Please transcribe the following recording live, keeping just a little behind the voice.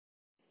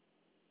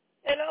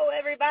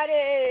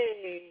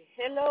everybody.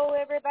 Hello,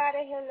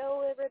 everybody.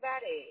 Hello,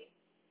 everybody.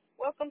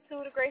 Welcome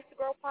to the Grace to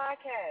Grow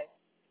podcast.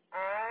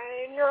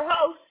 I'm your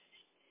host.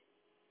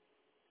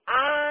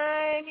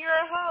 I'm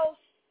your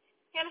host,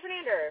 Hannah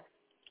Fernandez.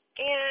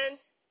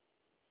 And,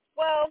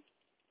 well,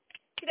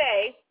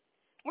 today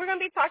we're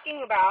going to be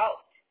talking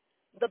about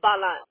the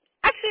balance.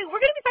 Actually, we're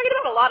going to be talking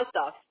about a lot of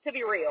stuff, to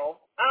be real.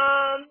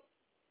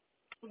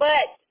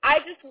 But I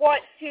just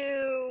want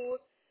to,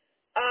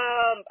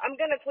 I'm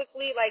going to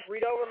quickly,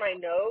 read over my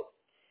notes.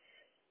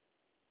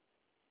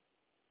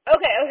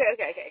 Okay.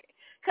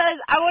 Because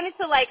I wanted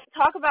to,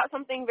 talk about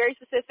something very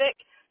specific,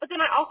 but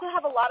then I also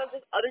have a lot of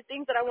just other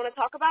things that I want to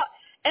talk about.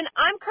 And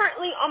I'm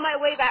currently on my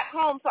way back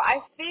home, so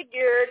I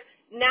figured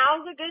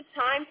now's a good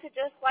time to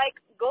just,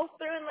 go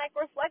through and,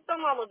 reflect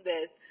on all of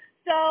this.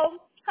 So,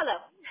 hello.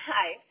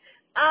 Hi.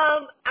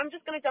 I'm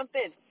just going to jump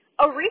in.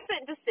 A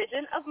recent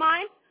decision of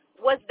mine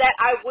was that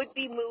I would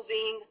be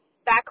moving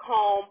back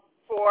home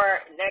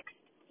for next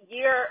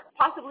year,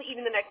 possibly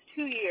even the next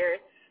 2 years.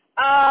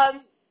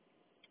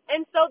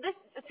 And so this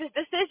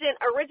decision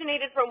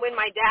originated from when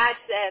my dad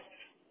said,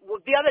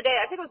 the other day,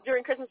 I think it was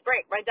during Christmas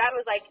break, my dad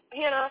was like,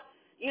 Hannah,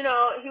 he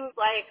was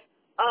like,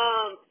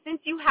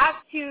 since you have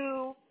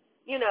to,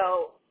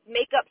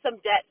 make up some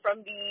debt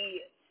from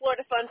the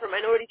Florida Fund for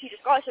Minority Teacher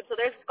Scholarship, so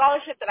there's a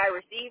scholarship that I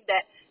received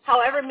that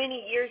however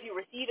many years you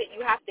receive it,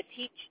 you have to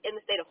teach in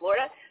the state of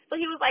Florida. So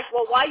he was like,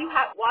 well, while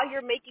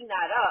you're making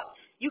that up,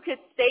 you could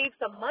save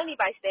some money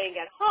by staying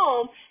at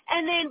home,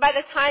 and then by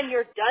the time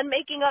you're done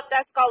making up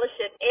that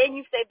scholarship and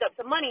you've saved up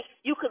some money,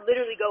 you could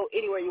literally go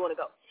anywhere you want to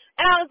go.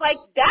 And I was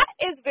like, that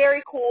is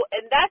very cool,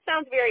 and that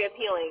sounds very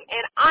appealing,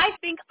 and I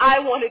think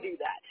I want to do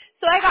that.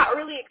 So I got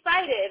really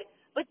excited,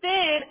 but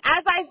then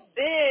as I've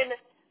been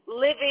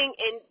living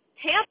in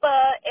Tampa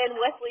and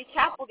Wesley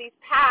Chapel these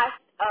past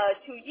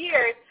 2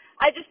 years,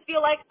 I just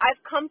feel like I've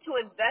come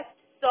to invest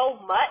so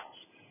much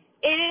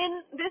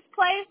in this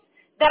place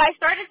that I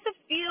started to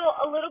feel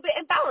a little bit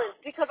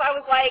imbalanced because I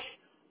was like,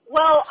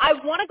 well, I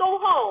want to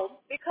go home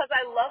because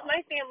I love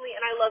my family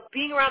and I love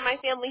being around my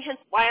family,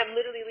 hence why I'm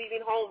literally leaving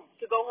home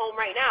to go home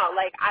right now.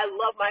 Like, I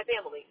love my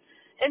family.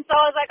 And so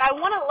I was like, I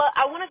want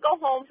to go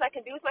home so I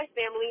can be with my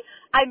family.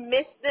 I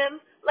miss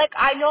them. Like,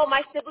 I know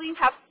my siblings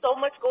have so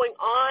much going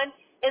on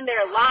in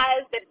their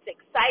lives that it's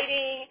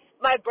exciting.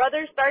 My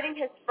brother's starting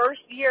his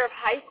first year of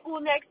high school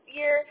next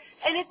year,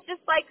 and it's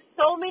just like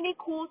so many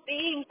cool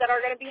things that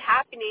are going to be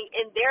happening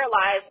in their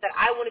lives that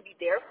I want to be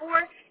there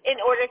for in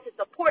order to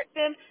support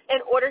them,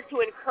 in order to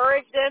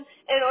encourage them,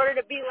 in order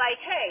to be like,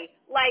 hey,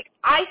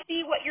 I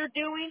see what you're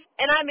doing,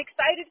 and I'm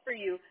excited for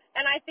you,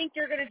 and I think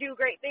you're going to do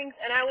great things,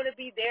 and I want to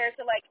be there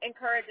to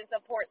encourage and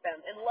support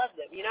them and love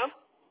them.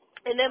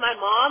 And then my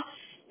mom,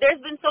 there's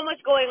been so much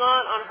going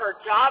on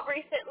her job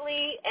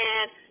recently,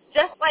 and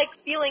just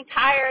feeling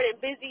tired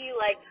and busy,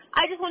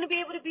 I just want to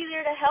be able to be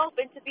there to help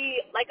and to be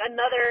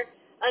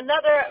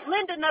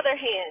lend another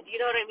hand,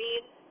 you know what I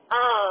mean?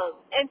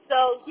 And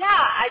so, yeah,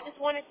 I just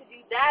wanted to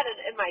do that,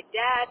 and my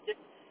dad,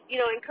 just,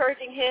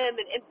 encouraging him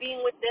and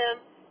being with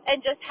them,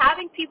 and just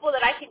having people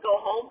that I can go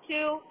home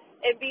to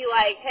and be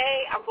like,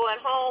 hey, I'm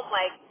going home,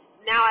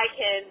 now I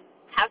can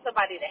have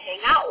somebody to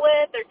hang out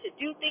with or to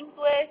do things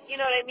with, you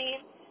know what I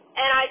mean?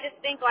 And I just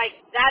think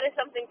that is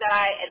something that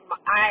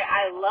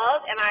I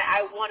love and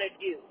I want to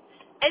do.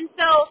 And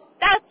so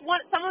that's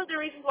some of the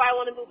reasons why I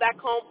want to move back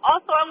home.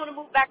 Also, I want to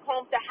move back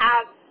home to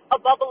have a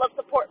bubble of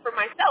support for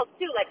myself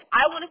too.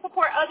 I want to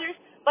support others,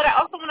 but I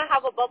also want to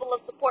have a bubble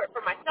of support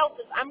for myself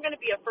since I'm going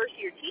to be a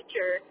first-year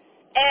teacher,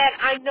 and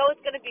I know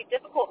it's going to be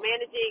difficult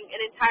managing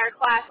an entire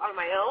class on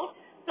my own.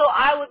 So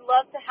I would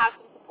love to have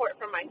some support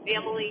from my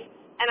family,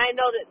 and I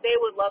know that they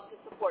would love to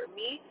support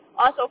me,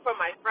 also from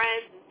my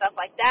friends and stuff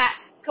like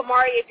that.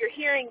 Kamari, if you're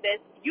hearing this,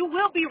 you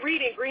will be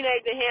reading Green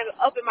Eggs and Ham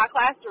up in my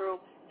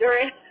classroom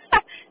during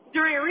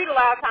during read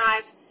aloud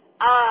time.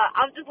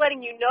 I'm just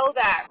letting you know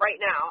that right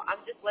now.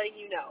 I'm just letting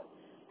you know.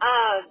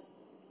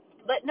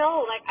 But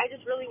no, I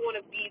just really want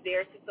to be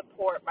there to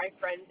support my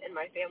friends and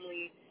my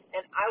family,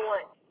 and I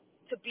want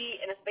to be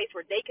in a space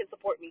where they can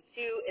support me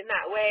too in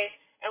that way,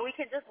 and we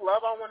can just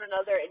love on one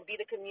another and be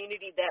the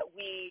community that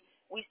we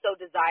so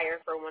desire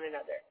for one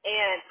another.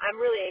 And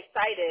I'm really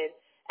excited.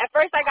 At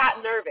first I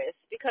got nervous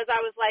because I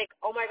was like,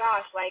 oh my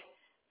gosh,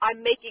 I'm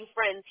making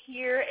friends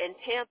here in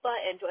Tampa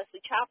and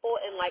Wesley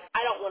Chapel, and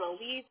I don't want to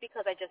leave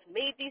because I just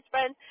made these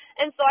friends.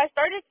 And so I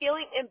started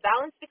feeling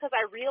imbalanced because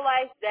I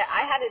realized that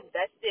I had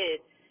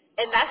invested,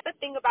 and that's the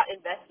thing about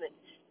investment.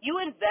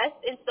 You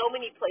invest in so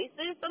many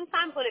places.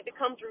 Sometimes when it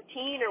becomes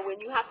routine or when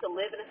you have to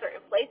live in a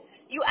certain place,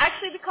 you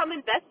actually become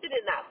invested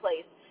in that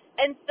place.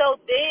 And so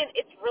then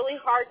it's really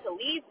hard to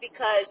leave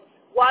because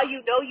while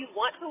you know you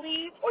want to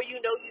leave or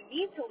you know you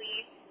need to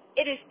leave,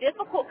 it is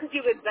difficult because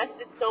you've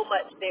invested so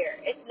much there.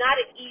 It's not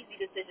an easy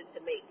decision to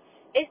make.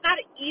 It's not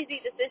an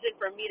easy decision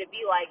for me to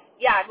be like,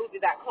 yeah, I'm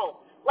moving back home.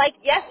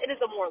 Yes, it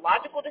is a more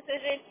logical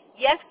decision.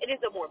 Yes, it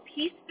is a more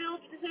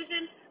peace-filled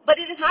decision,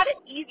 but it is not an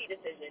easy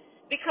decision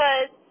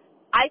because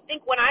I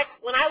think when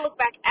I look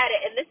back at it,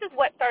 and this is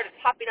what started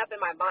popping up in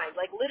my mind,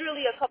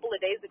 literally a couple of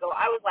days ago,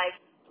 I was like,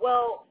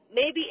 well,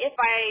 maybe if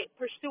I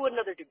pursue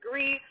another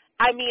degree,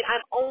 I mean, I'm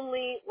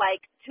only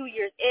like 2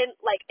 years in,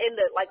 like in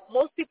the, like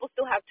most people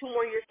still have 2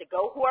 more years to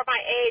go who are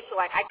my age. So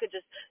like I could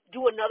just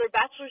do another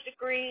bachelor's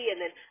degree and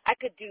then I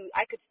could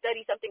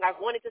study something I've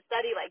wanted to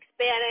study like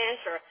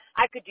Spanish, or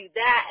I could do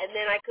that and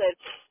then I could,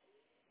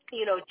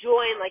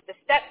 join like the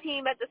step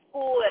team at the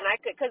school, and I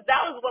could, because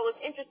that was what was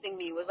interesting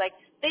me, was like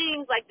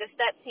things like the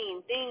step team,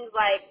 things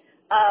like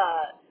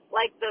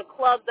the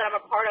clubs that I'm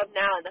a part of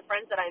now and the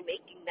friends that I'm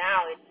making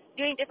now, and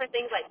doing different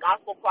things like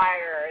gospel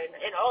choir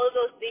and all of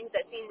those things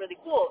that seem really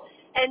cool.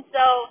 And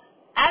so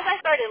as I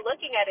started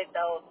looking at it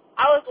though,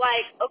 I was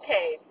like,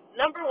 okay,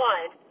 number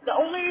one, the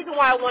only reason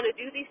why I want to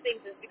do these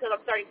things is because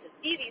I'm starting to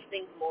see these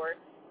things more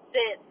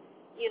since,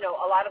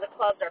 a lot of the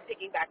clubs are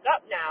picking back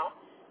up now.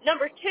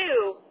 Number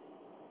two,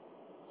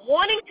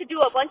 wanting to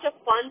do a bunch of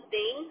fun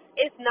things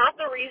is not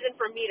the reason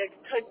for me to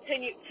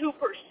continue to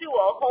pursue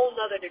a whole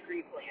nother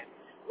degree plan.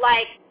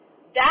 Like,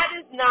 that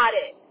is not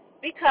it.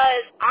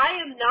 Because I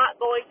am not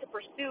going to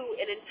pursue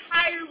an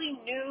entirely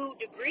new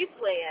degree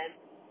plan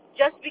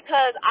just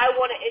because I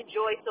want to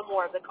enjoy some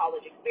more of the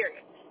college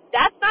experience.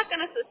 That's not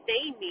going to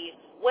sustain me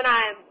when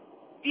I'm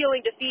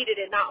feeling defeated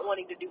and not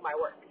wanting to do my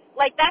work.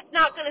 Like, that's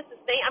not going to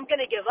sustain. I'm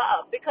going to give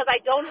up because I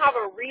don't have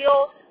a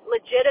real,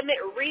 legitimate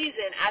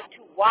reason as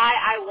to why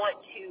I want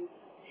to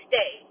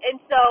stay.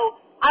 And so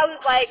I was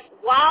like,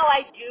 while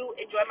I do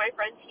enjoy my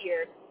friends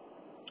here,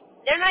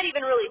 they're not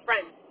even really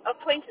friends,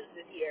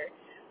 acquaintances here.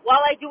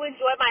 While I do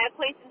enjoy my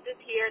acquaintances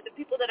here, the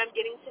people that I'm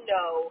getting to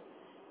know,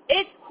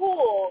 it's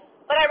cool,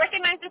 but I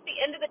recognize at the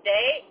end of the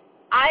day,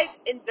 I've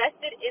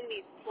invested in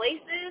these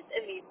places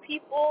and these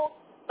people,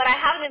 but I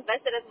haven't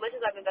invested as much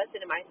as I've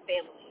invested in my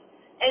family.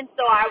 And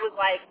so I was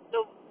like,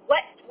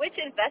 which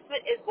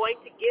investment is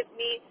going to give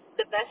me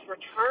the best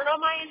return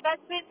on my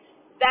investment?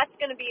 That's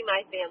going to be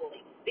my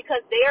family,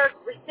 because they are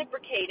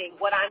reciprocating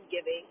what I'm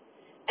giving,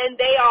 and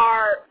they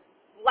are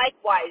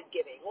likewise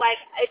giving. Like,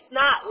 it's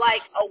not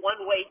like a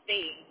one-way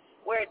thing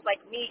where it's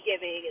like me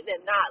giving and then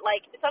not.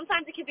 Like,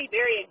 sometimes it can be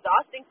very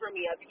exhausting for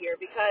me up here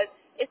because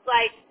it's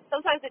like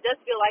sometimes it does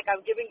feel like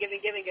I'm giving,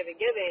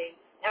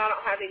 and I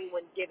don't have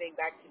anyone giving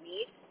back to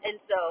me.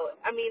 And so,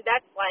 I mean,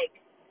 that's like,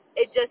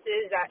 it just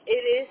is,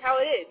 it is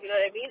how it is, you know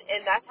what I mean?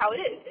 And that's how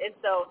it is. And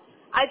so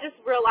I just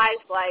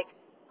realized, like,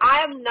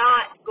 I'm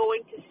not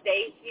going to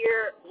stay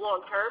here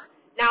long term.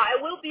 Now, I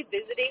will be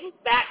visiting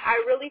back.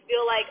 I really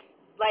feel like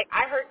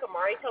I heard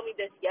Kamari tell me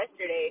this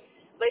yesterday,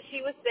 but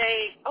she was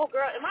saying, "Oh,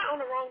 girl, am I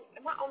on the wrong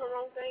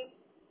thing?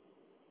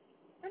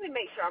 Let me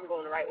make sure I'm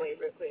going the right way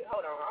real quick.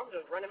 Hold on, I'm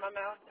just running my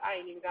mouth.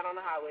 I ain't even got on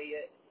the highway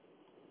yet.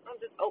 I'm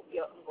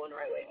going the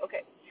right way.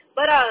 Okay,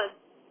 but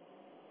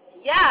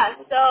yeah.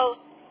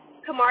 So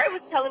Kamari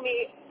was telling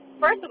me,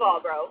 first of all,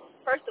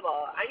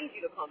 I need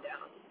you to calm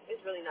down. It's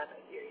really not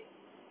that serious.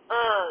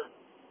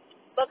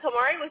 But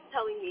Kamari was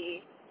telling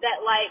me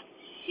that, like,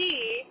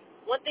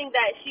 one thing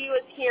that she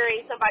was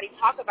hearing somebody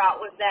talk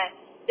about was that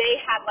they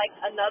had, like,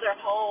 another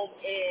home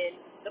in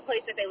the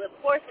place that they lived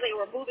before, so they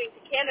were moving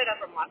to Canada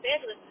from Los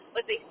Angeles,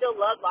 but they still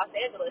loved Los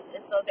Angeles,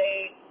 and so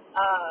they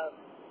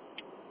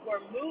were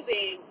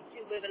moving to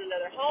live in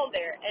another home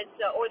there, and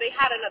so, or they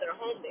had another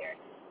home there.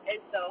 And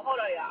so,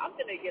 hold on, y'all, I'm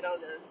going to get on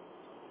this.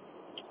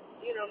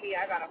 You know me,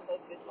 I got to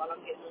focus while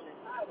I'm getting on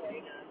this highway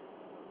now.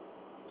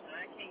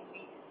 I can't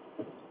be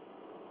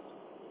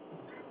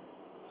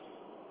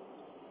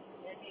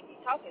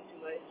talking too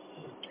much.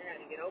 I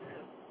gotta get over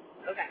them.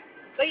 Okay.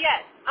 But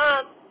yes,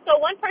 so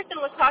one person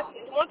was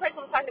talking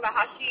about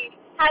how she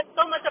had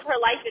so much of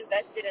her life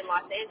invested in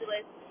Los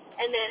Angeles,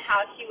 and then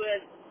how she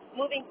was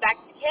moving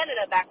back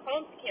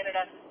home to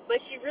Canada,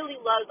 but she really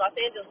loves Los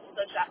Angeles,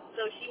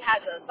 so she has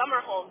a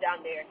summer home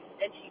down there,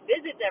 and she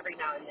visits every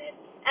now and then.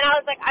 And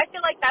I was like, I feel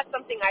like that's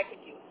something I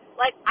could do.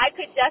 Like, I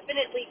could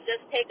definitely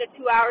just take a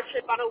 2-hour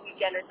trip on a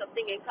weekend or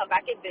something and come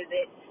back and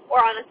visit, or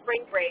on a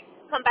spring break,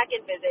 come back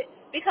and visit.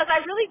 Because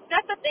that's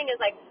the thing is,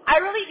 like,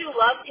 I really do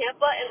love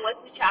Tampa and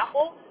Wesley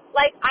Chapel.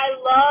 Like, I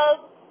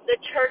love the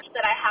church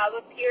that I have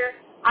up here.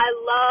 I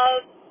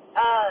love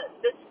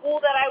the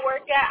school that I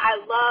work at. I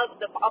love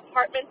the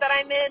apartment that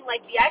I'm in.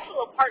 Like, the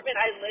actual apartment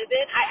I live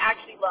in, I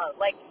actually love.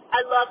 Like,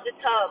 I love the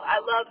tub. I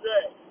love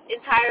the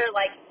entire,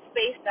 like,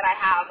 space that I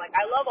have. Like,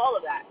 I love all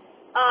of that.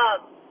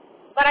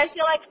 But I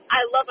feel like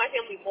I love my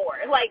family more.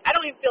 Like, I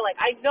don't even feel like,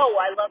 I know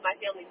I love my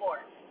family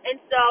more. And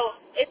so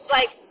it's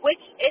like,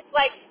 which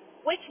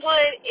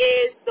one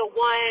is the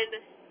one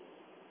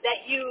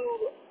that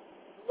you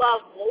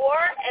love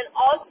more, and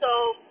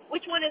also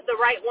which one is the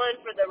right one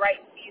for the right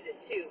season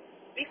too?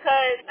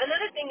 Because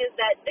another thing is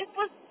that this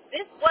was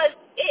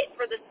it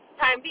for the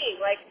time being.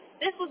 Like,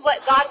 this was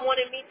what God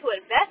wanted me to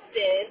invest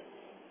in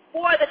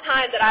for the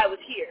time that I was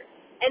here.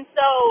 And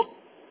so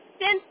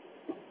since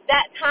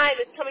that time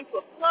is coming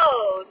to a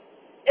close,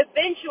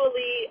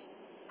 eventually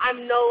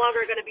I'm no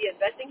longer going to be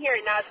investing here,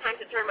 and now it's time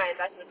to turn my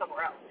investment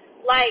somewhere else.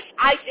 Like,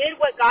 I did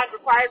what God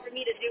required for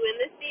me to do in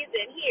this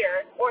season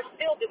here, or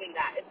still doing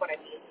that is what I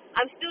mean.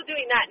 I'm still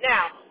doing that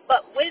now,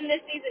 but when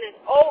this season is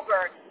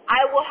over,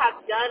 I will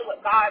have done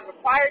what God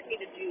required me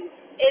to do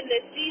in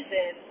this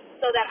season,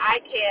 so that I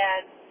can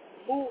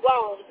move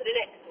on to the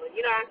next one.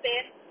 You know what I'm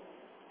saying?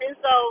 And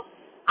so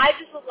I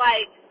just was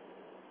like,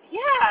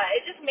 yeah,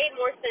 it just made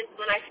more sense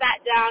when I sat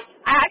down.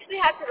 I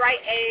actually had to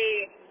write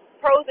a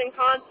pros and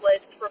cons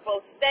list for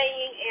both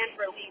staying and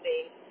for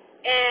leaving.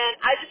 And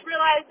I just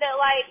realized that,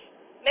 like,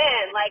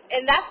 man, like,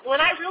 and that's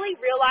when I really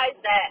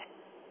realized that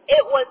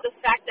it was the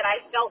fact that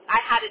I felt I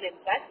had an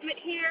investment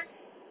here.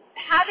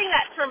 Having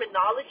that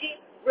terminology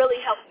really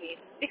helped me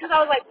because I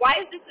was like, why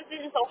is this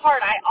decision so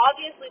hard? I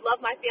obviously love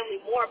my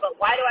family more, but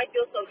why do I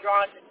feel so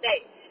drawn to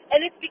stay?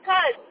 And it's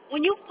because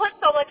when you put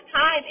so much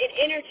time and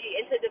energy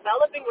into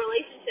developing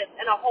relationships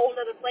in a whole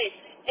nother place,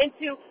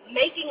 into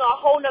making a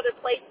whole nother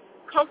place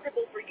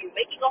comfortable for you,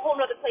 making a whole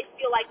nother place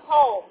feel like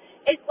home,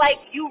 it's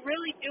like you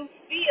really do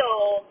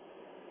feel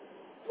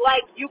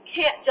like you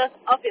can't just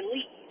up and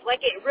leave.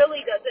 Like it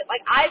really doesn't.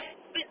 Like I've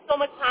spent so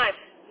much time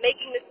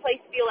making this place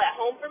feel at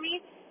home for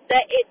me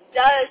that it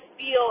does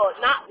feel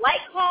not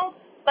like home,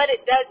 but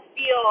it does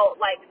feel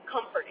like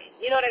comforting.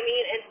 You know what I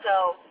mean? And so,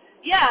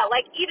 yeah,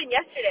 like even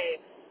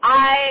yesterday,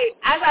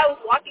 as I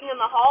was walking in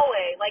the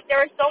hallway, like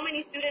there were so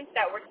many students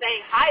that were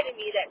saying hi to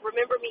me that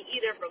remember me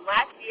either from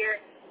last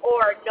year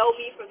or know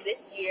me from this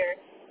year.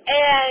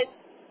 And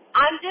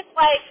I'm just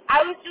like,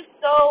 I was just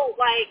so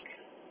like,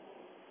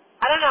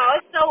 I don't know,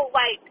 it's so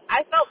like,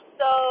 I felt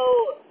so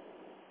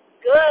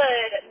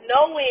good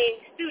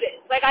knowing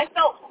students. Like I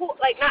felt cool,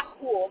 like not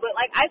cool, but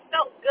like I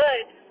felt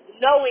good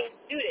knowing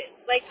students.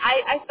 Like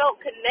I felt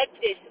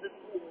connected to the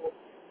school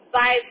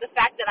by the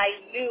fact that I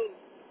knew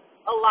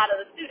a lot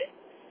of the students.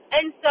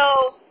 And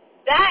so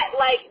that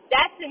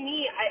to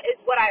me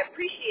is what I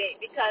appreciate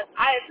because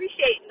I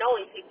appreciate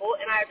knowing people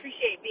and I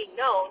appreciate being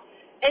known.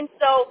 And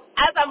so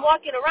as I'm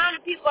walking around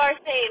and people are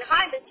saying,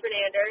 hi, Miss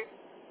Fernandez,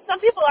 some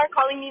people are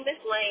calling me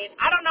Miss Lane.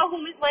 I don't know who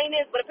Miss Lane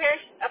is, but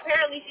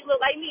apparently she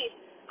looked like me.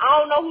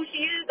 I don't know who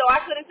she is, though I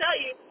couldn't tell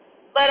you.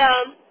 But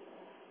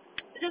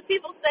just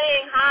people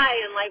saying hi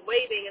and like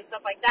waving and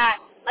stuff like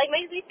that, like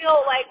makes me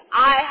feel like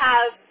I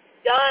have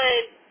done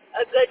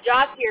a good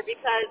job here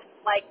because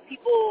like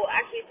people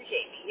actually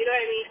appreciate me. You know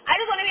what I mean? I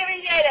just want to be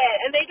appreciated,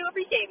 and they do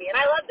appreciate me, and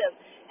I love them.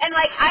 And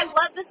like I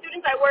love the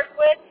students I work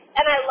with,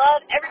 and I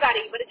love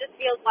everybody, but it just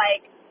feels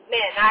like,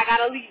 man, now I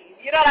gotta leave.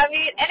 You know what I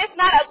mean? And it's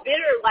not a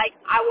bitter like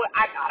I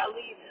gotta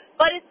leave,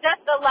 but it's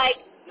just a like,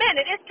 man,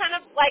 it is kind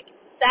of like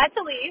sad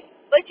to leave,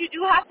 but you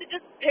do have to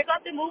just pick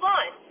up and move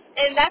on,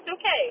 and that's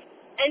okay.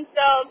 And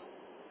so,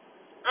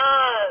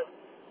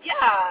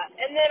 yeah.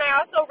 And then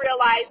I also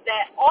realized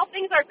that all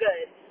things are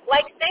good.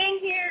 Like staying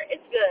here is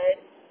good.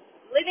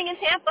 Living in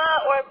Tampa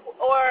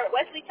or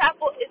Wesley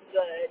Chapel is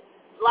good.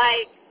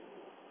 Like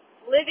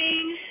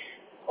living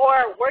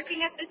or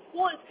working at this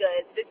school is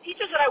good. The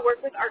teachers that I work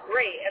with are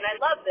great, and I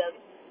love them.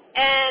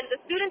 And the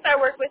students I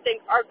work with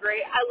are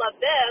great. I love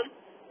them.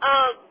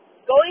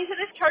 Going to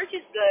this church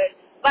is good,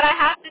 but I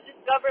have to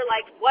discover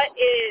like what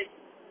is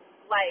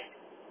like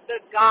the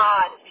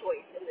God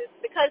choice in this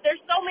because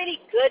there's so many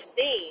good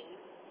things,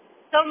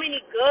 so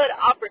many good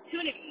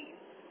opportunities,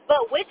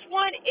 but which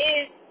one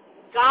is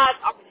God's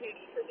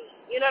opportunity for me?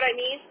 You know what I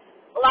mean?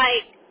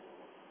 Like,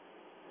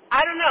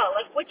 I don't know,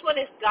 like which one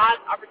is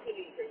God's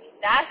opportunity for me?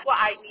 That's what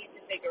I need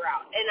to figure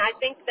out. And I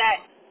think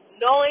that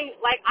knowing,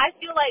 like I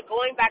feel like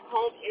going back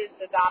home is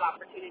the God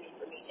opportunity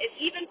for me. And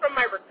even from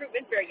my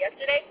recruitment fair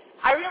yesterday,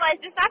 I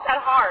realized it's not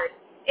that hard.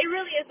 It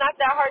really is not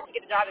that hard to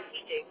get a job in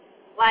teaching.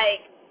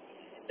 Like,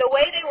 the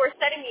way they were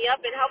setting me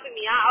up and helping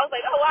me out, I was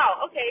like, oh,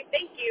 wow, okay,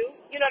 thank you.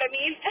 You know what I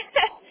mean?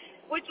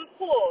 Which was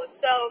cool.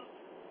 So,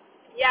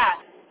 yeah.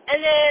 And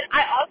then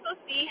I also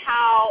see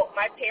how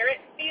my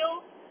parents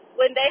feel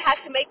when they had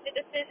to make the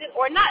decision,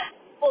 or not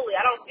fully.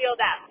 I don't feel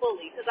that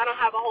fully because I don't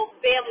have a whole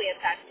family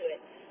attached to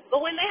it. But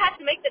when they had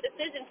to make the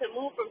decision to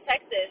move from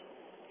Texas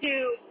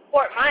to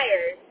Fort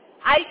Myers,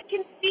 I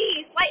can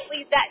see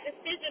slightly that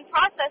decision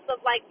process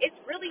of, like, it's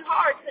really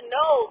hard to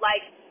know,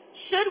 like,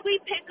 should we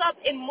pick up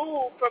and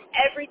move from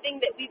everything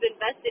that we've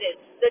invested in?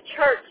 The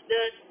church,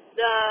 the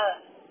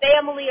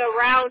family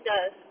around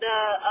us,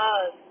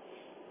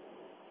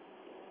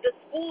 the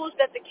schools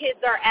that the kids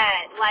are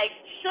at. Like,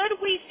 should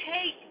we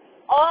take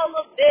all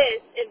of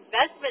this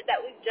investment that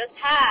we've just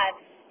had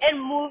and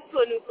move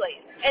to a new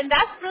place? And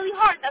that's really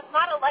hard. That's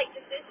not a light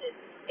decision.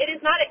 It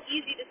is not an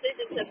easy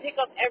decision to pick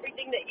up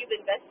everything that you've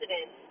invested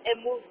in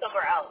and move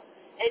somewhere else.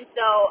 And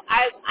so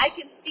I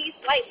can see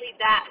slightly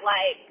that,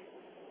 like,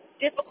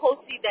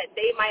 difficulty that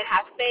they might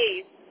have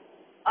faced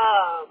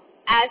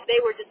as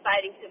they were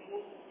deciding to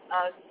move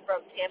us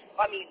from Tampa.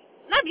 I mean,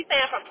 not me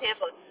saying from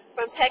Tampa,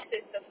 from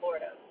Texas to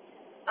Florida.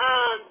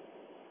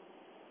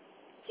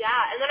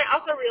 Yeah, and then I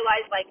also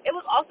realized, like, it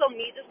was also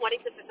me just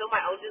wanting to fulfill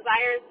my own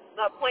desires.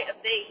 The point of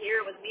staying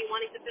here was me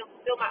wanting to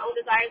fulfill my own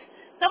desires.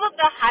 Some of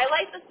the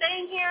highlights of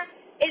staying here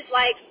is,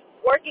 like,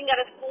 working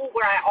at a school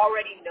where I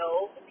already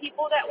know the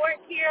people that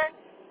work here.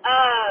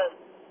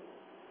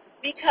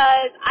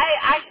 Because I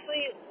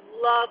actually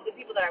love the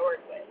people that I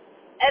work with.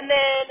 And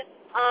then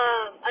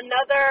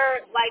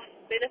another, like,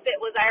 benefit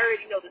was I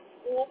already know the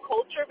school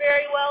culture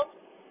very well.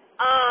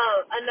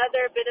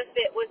 Another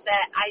benefit was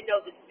that I know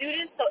the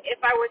students, so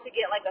if I were to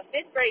get like a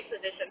 5th grade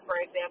position,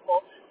 for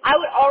example, I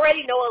would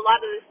already know a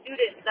lot of the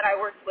students that I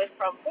worked with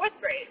from 4th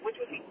grade, which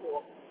would be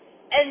cool.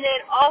 And then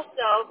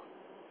also,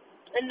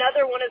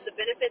 another one of the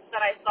benefits that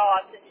I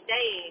saw to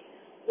staying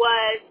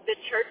was the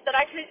church that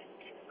I could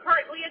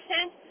currently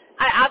attend.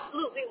 I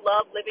absolutely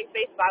love Living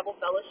Faith Bible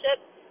Fellowship.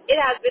 It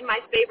has been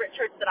my favorite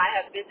church that I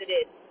have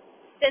visited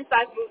since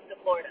I've moved to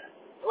Florida.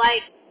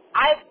 Like,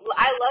 I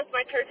love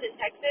my church in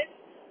Texas,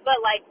 but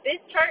like this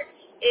church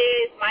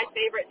is my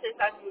favorite since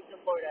I've moved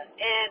to Florida.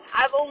 And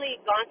I've only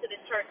gone to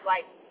this church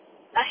like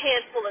a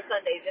handful of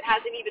Sundays. It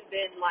hasn't even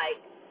been like,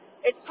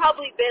 it's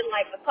probably been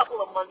like a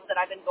couple of months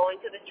that I've been going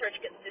to the church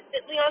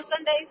consistently on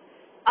Sundays.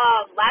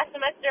 Last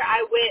semester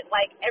I went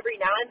like every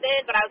now and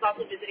then, but I was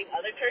also visiting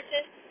other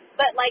churches.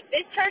 But like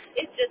this church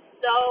is just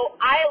so,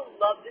 I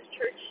love this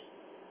church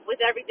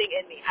with everything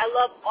in me. I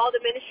love all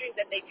the ministries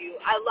that they do.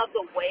 I love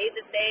the way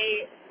that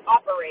they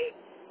operate.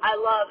 I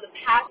love the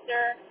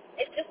pastor.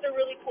 It's just a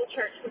really cool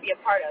church to be a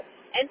part of.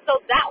 And so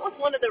that was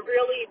one of the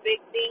really big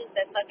things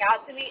that stuck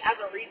out to me as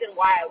a reason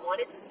why I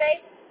wanted to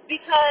stay,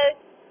 because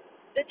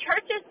the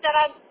churches that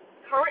I'm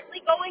currently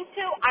going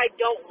to, I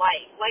don't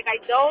like. Like, I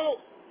don't,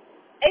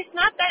 it's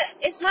not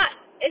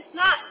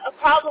a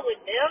problem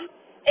with them.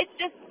 It's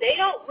just they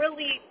don't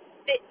really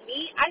fit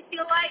me, I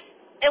feel like.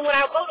 And when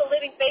I go to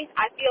Living Faith,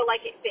 I feel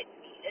like it fits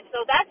me. And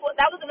so that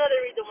was another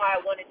reason why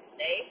I wanted to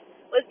stay,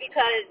 was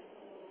because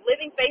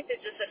Living Faith is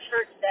just a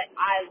church that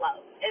I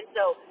love. And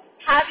so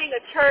having a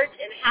church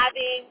and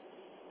having,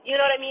 you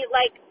know what I mean,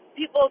 like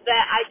people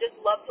that I just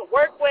love to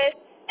work with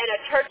and a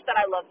church that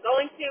I love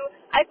going to,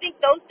 I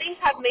think those things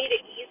have made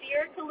it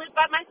easier to live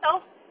by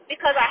myself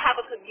because I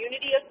have a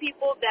community of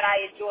people that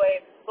I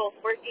enjoy both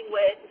working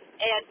with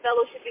and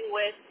fellowshipping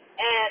with,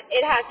 and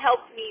it has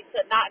helped me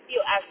to not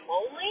feel as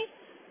lonely,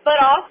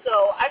 but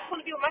also I just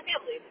want to be with my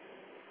family.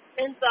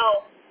 And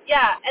so,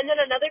 yeah, and then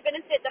another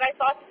benefit that I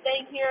saw to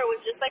staying here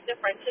was just like the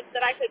friendships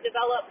that I could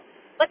develop.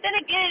 But then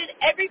again,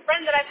 every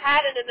friend that I've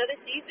had in another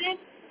season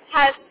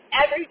has,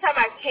 every time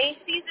I've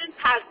changed seasons,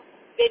 has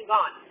been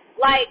gone.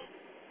 Like,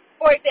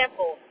 for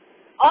example,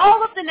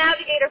 all of the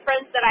Navigator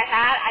friends that I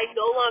had, I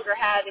no longer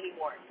have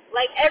anymore.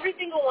 Like, every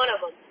single one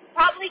of them.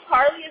 Probably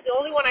Carly is the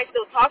only one I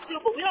still talk to,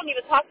 but we don't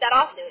even talk that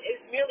often.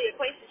 It's merely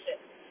acquaintanceship.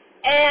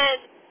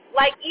 And,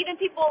 like, even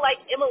people like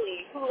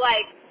Emily, who,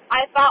 like,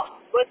 I thought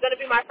was going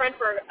to be my friend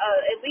for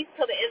at least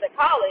till the end of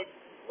college,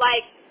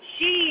 like,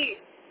 she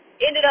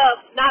ended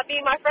up not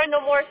being my friend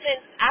no more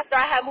since after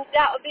I had moved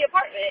out of the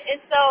apartment. And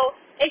so,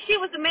 and she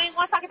was the main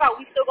one talking about,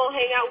 we still going to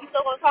hang out, we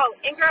still going to talk.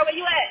 And girl, where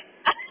you at?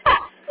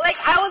 Like,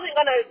 I wasn't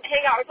going to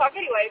hang out or talk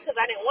anyway because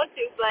I didn't want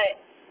to, but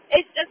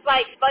it's just,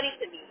 like, funny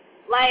to me.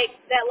 Like,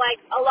 that, like,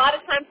 a lot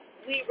of times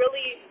we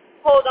really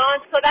hold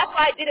on. So that's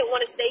why I didn't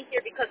want to stay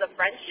here because of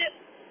friendships,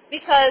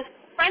 because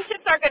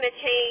friendships are going to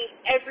change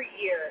every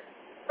year.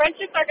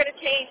 Friendships are going to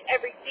change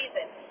every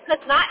season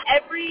because not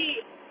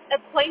every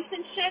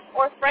acquaintanceship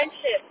or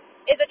friendship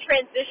is a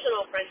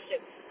transitional friendship.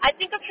 I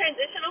think of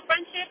transitional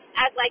friendships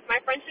as, like, my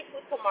friendships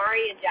with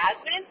Kamari and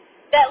Jasmine,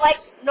 that,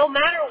 like, no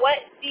matter what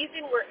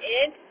season we're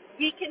in,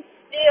 we can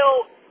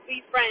still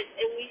be friends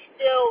and we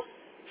still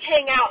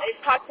hang out and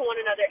talk to one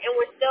another, and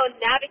we're still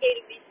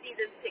navigating these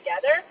seasons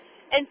together.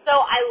 And so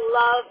I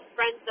love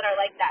friends that are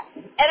like that.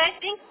 And I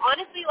think,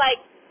 honestly, like,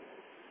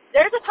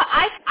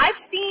 I've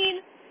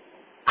seen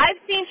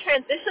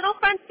transitional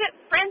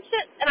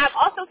friendships, and I've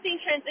also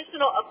seen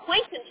transitional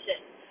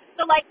acquaintanceships.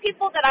 So, like,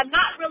 people that I'm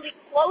not really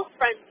close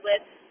friends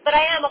with, but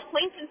I am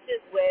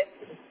acquaintances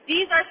with,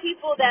 these are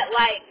people that,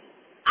 like,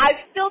 I've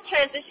still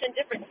transitioned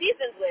different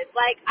seasons with.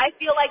 Like, I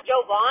feel like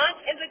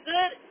Jovan is a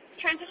good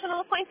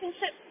transitional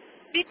acquaintanceship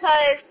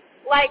because,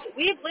 like,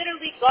 we've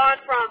literally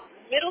gone from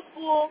middle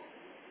school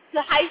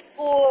to high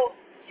school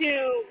to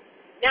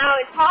now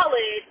in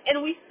college,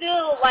 and we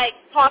still, like,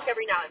 talk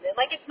every now and then.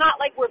 Like, it's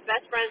not like we're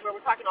best friends where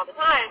we're talking all the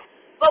time,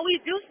 but we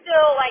do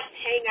still, like,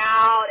 hang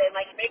out and,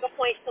 like, make a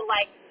point to,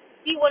 like,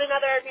 see one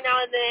another every now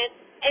and then.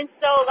 And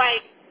so,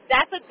 like,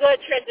 that's a good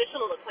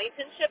transitional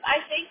acquaintanceship,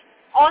 I think.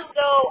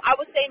 Also, I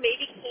would say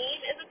maybe Keen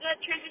is a good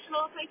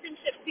transitional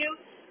acquaintanceship, too,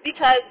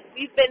 because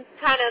we've been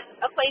kind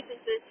of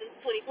acquaintances since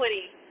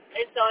 2020.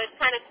 And so it's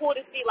kind of cool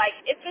to see, like,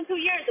 it's been 2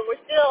 years and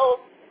we're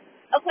still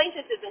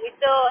acquaintances and we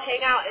still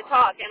hang out and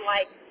talk and,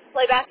 like,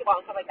 play basketball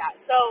and stuff like that.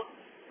 So,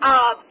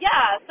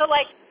 yeah, so,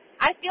 like,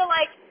 I feel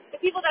like the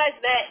people that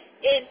I've met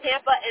in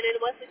Tampa and in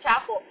Weston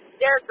Chapel,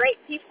 they're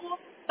great people,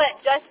 but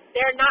just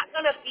they're not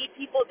going to be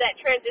people that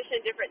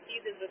transition different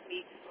seasons with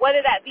me,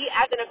 whether that be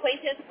as an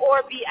acquaintance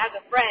or be as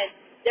a friend.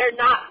 They're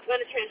not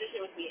going to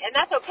transition with me. And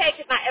that's okay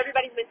because not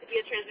everybody's meant to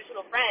be a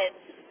transitional friend,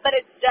 but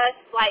it's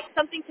just, like,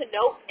 something to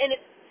note, and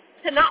it's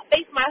to not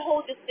base my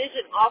whole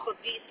decision off of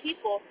these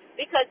people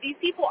because these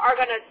people are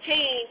going to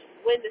change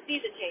when the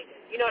season changes.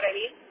 You know what I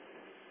mean?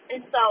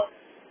 And so,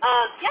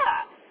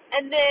 yeah.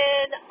 And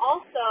then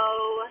also,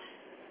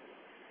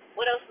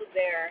 what else was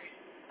there?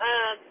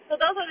 So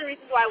those are the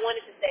reasons why I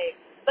wanted to stay.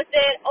 But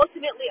then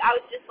ultimately I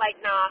was just like,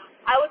 nah,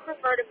 I would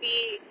prefer to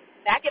be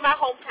back in my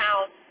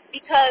hometown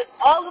because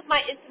all of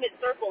my intimate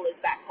circle is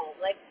back home.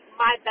 Like,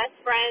 my best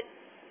friend,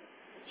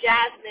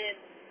 Jasmine,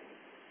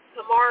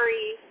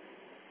 Kamari,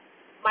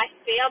 my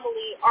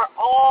family are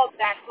all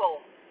back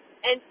home.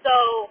 And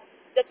so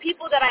the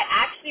people that I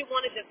actually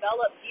want to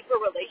develop deeper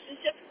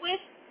relationships with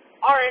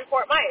are in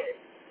Fort Myers.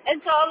 And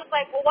so I was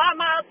like, well, why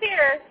am I up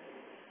here?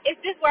 Is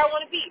this where I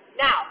want to be?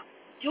 Now,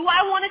 do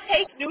I want to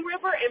take New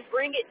River and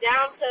bring it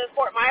down to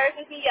Fort Myers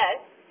with me? Yes,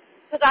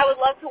 because I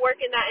would love to work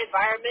in that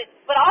environment.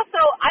 But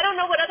also, I don't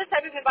know what other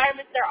type of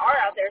environments there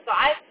are out there. So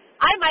I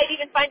might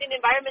even find an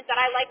environment that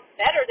I like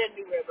better than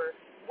New River,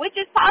 which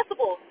is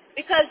possible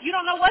because you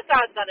don't know what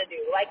God's going to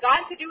do. Like,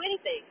 God could do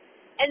anything.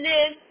 And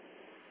then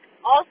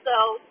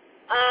also,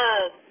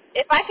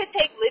 if I could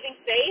take Living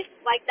Faith,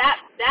 like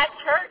that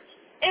church,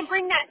 and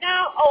bring that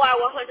down, oh, I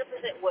 100%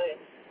 would.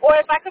 Or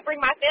if I could bring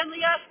my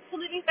family up to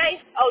Living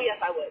Faith, oh, yes,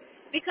 I would.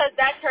 Because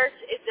that church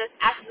is just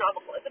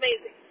astronomical. It's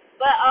amazing.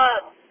 But,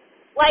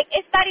 like,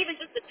 it's not even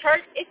just the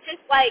church. It's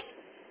just, like,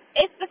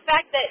 it's the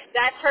fact that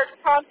that church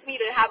prompts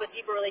me to have a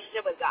deeper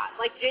relationship with God.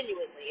 Like,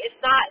 genuinely. It's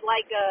not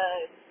like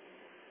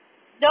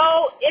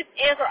no ifs,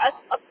 ands, or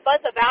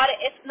buts about it.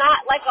 It's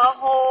not like a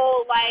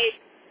whole, like,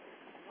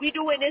 we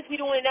doing this, we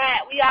doing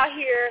that, we out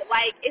here,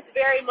 like, it's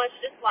very much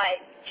just like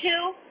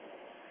chill,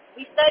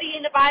 we study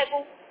in the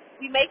Bible,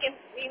 we making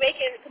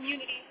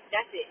community,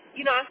 that's it.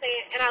 You know what I'm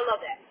saying? And I love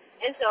that.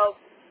 And so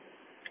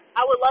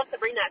I would love to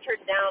bring that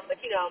church down, but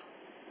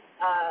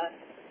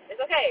it's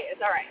okay,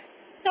 it's all right.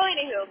 So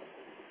anywho,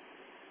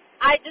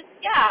 I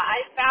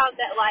found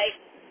that, like,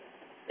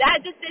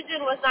 that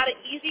decision was not an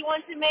easy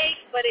one to make,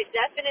 but it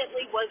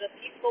definitely was a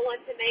peaceful one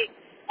to make.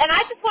 And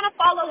I just want to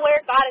follow where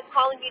God is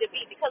calling me to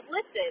be. Because,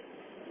 listen,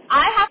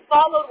 I have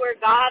followed where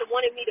God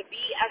wanted me to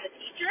be as a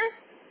teacher.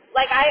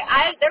 Like,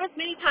 there was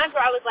many times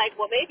where I was like,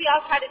 well, maybe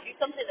I'll try to do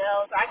something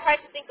else. Or I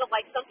tried to think of,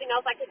 like, something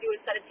else I could do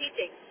instead of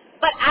teaching.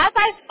 But as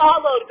I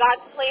followed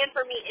God's plan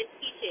for me in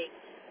teaching,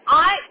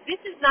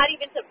 this is not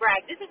even to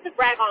brag. This is to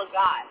brag on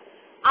God.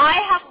 I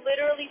have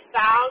literally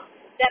found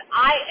that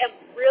I am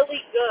really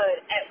good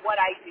at what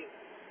I do.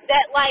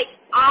 That, like,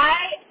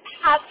 I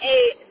have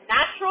a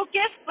natural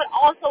gift, but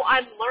also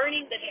I'm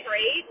learning the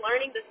trade,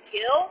 learning the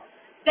skill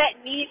that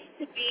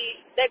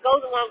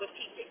goes along with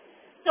teaching.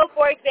 So,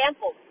 for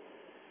example,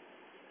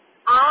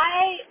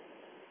 I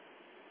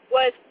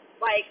was,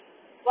 like,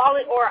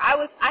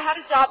 I had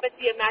a job at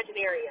the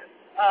Imaginarium,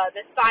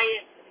 the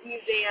science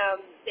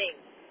museum thing.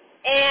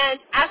 And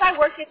as I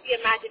worked at the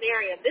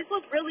Imaginarium, this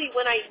was really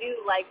when I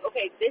knew, like,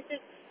 okay,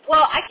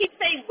 I keep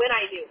saying when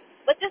I knew,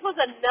 but this was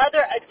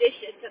another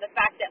addition to the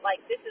fact that, like,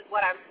 this is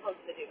what I'm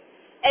supposed to do.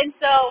 And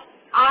so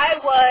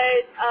I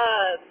was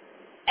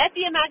at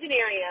the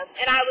Imaginarium,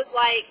 and I was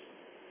like,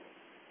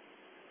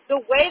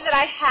 the way that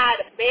I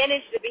had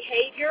managed the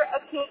behavior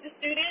of two of the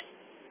students,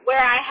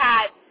 where I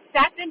had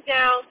sat them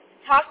down,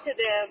 talked to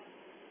them,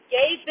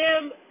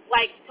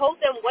 told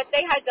them what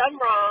they had done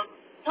wrong,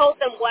 told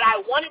them what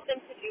I wanted them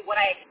to do, what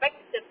I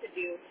expected them to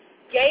do,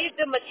 gave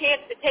them a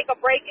chance to take a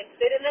break and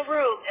sit in the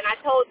room, and I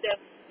told them,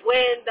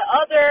 when the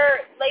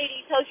other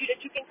lady tells you that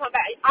you can come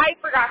back, I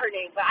forgot her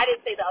name, but I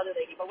didn't say the other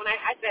lady, but when I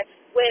said,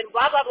 when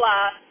blah, blah,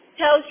 blah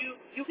tells you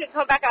you can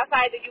come back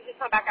outside, then you can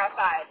come back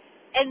outside.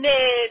 And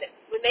then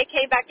when they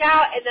came back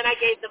out and then I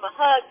gave them a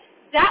hug,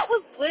 that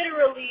was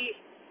literally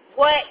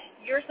what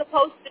you're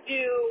supposed to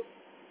do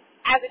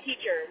as a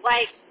teacher.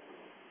 Like,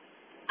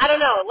 I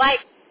don't know, like,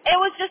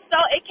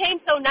 it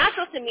came so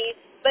natural to me,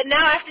 but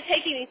now after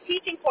taking these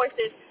teaching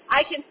courses,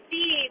 I can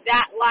see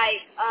that,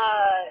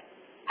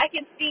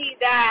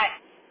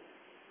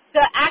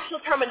 the actual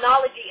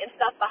terminology and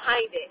stuff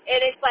behind it.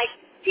 And it's like,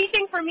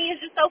 teaching for me is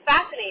just so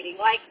fascinating.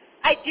 Like,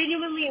 I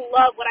genuinely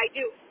love what I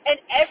do.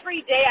 And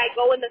every day I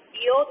go in the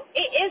field,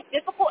 it is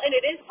difficult and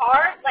it is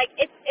hard. Like,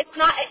 it's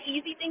not an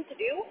easy thing to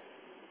do,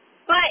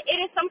 but it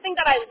is something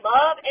that I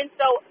love, and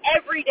so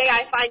every day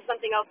I find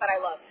something else that I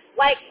love.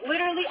 Like,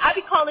 literally, I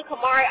be calling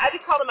Kamari, I be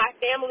calling my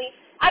family,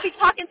 I be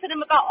talking to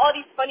them about all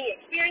these funny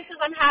experiences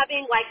I'm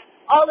having, like,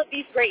 all of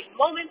these great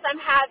moments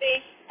I'm having,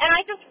 and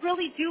I just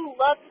really do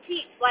love to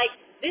teach. Like,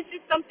 this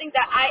is something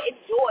that I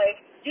enjoy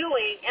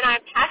doing, and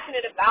I'm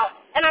passionate about,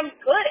 and I'm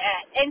good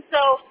at. And so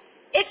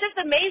it just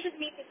amazes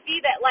me to see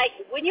that, like,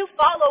 when you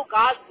follow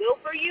God's will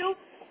for you,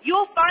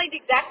 you'll find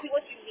exactly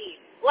what you need.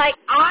 Like,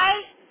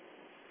 I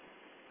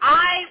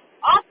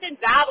often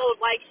battled,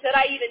 like, should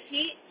I even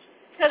teach?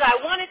 Because I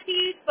want to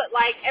teach, but,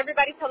 like,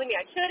 everybody's telling me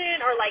I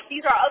shouldn't, or, like,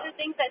 these are other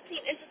things that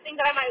seem interesting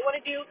that I might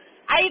want to do.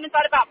 I even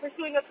thought about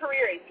pursuing a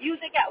career in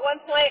music at one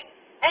point,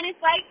 and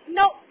it's like,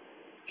 nope,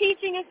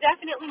 teaching is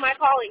definitely my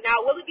calling.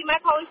 Now, will it be my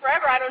calling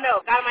forever? I don't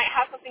know. God might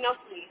have something else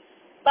for me.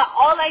 But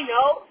all I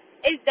know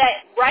is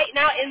that right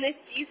now in this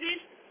season,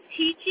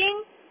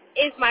 teaching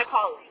is my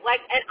calling.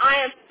 Like, and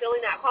I am fulfilling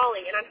that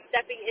calling, and I'm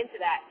stepping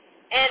into that.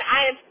 And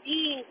I am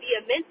seeing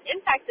the immense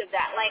impact of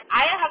that. Like,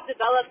 I have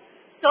developed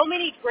so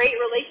many great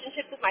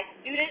relationships with my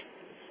students.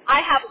 I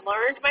have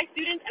learned my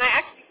students, and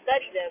I actually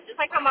study them. Just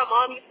like how my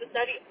mom used to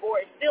study, or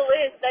still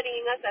is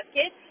studying us as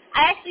kids,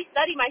 I actually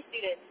study my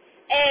students.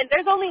 And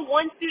there's only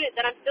one student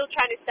that I'm still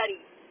trying to study,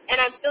 and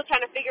I'm still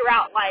trying to figure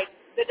out, like,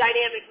 the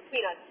dynamics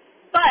between us.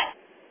 But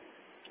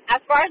as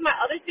far as my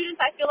other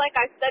students, I feel like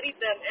I studied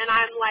them, and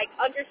I'm, like,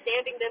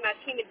 understanding them as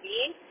human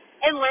beings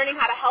and learning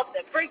how to help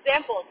them. For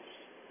example,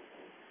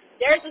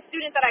 there's a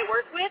student that I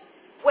work with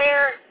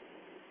where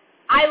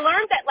I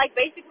learned that, like,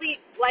 basically,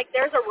 like,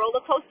 there's a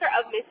roller coaster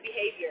of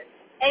misbehavior.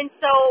 And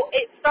so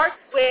it starts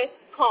with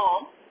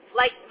calm,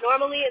 like,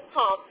 normally it's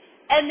calm,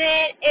 and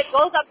then it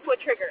goes up to a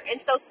trigger.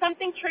 And so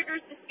something triggers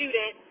the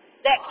student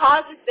that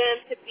causes them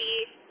to be,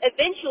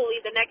 eventually,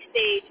 the next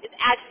stage is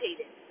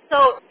agitated.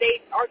 So they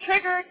are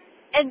triggered,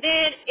 and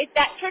then if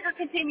that trigger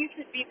continues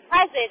to be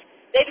present,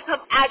 they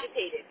become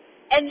agitated.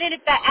 And then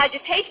if that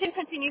agitation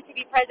continues to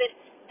be present,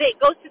 it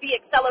goes to the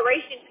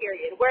acceleration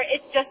period, where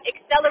it's just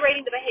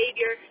accelerating the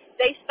behavior.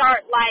 They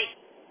start, like,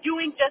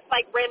 doing just,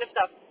 like, random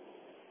stuff.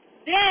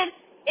 Then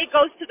it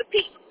goes to the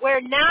peak, where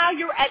now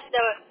you're at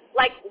the,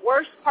 like,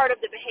 worst part of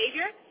the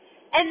behavior.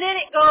 And then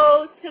it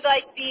goes to,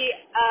 like, the,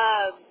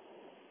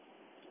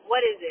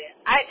 what is it?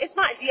 It's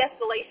not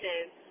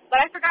de-escalation, but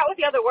I forgot what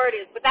the other word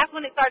is. But that's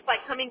when it starts,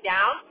 like, coming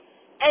down.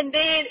 And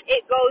then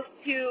it goes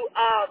to,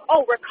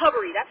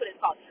 recovery. That's what it's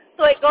called.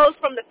 So it goes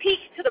from the peak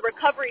to the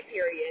recovery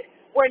period,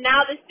 where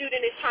now the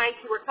student is trying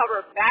to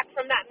recover back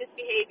from that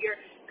misbehavior,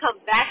 come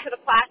back to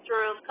the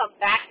classroom, come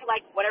back to,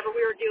 like, whatever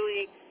we were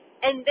doing.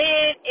 And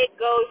then it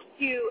goes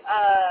to,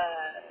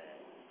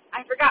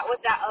 I forgot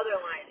what that other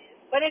line is.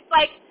 But it's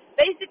like,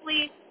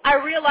 basically,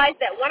 I realized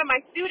that one of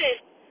my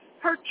students,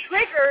 her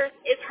triggers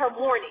is her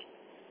morning.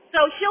 So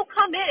she'll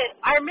come in.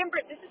 I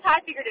remember, this is how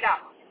I figured it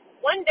out.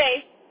 One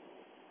day,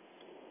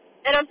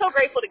 and I'm so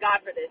grateful to God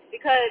for this,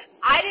 because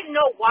I didn't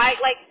know why,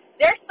 like,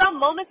 there's some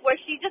moments where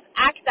she just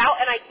acts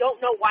out, and I don't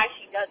know why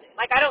she does it.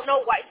 Like, I don't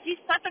know why. She's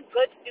such a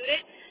good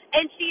student,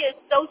 and she is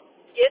so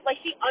good. Like,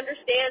 she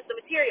understands the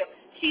material.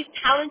 She's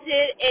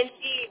talented, and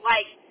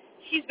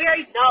she's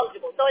very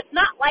knowledgeable. So it's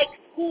not like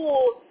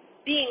school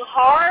being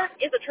hard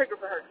is a trigger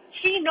for her.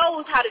 She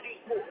knows how to do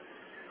school.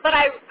 But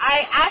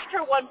I asked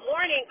her one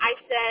morning, I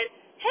said,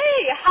 hey,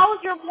 how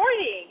was your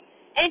morning?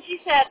 And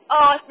she said,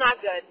 oh, it's not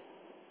good.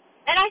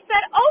 And I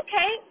said,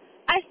 okay.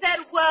 I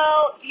said,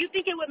 well, do you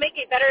think it would make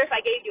it better if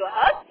I gave you a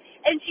hug?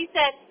 And she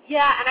said,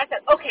 yeah. And I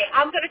said, okay,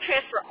 I'm going to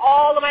transfer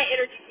all of my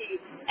energy to you.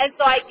 And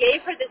so I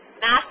gave her this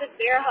massive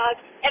bear hug,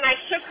 and I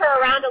shook her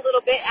around a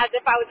little bit as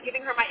if I was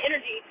giving her my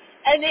energy.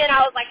 And then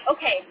I was like,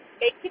 okay,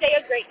 make today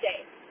a great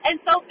day.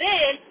 And so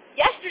then,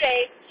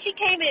 yesterday, she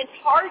came in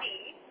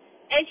tardy,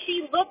 and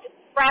she looked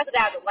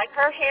frazzled-dazzled. Like,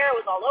 her hair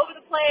was all over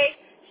the place.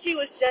 She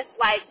was just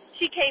like,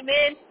 she came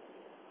in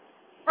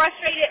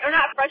frustrated, or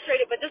not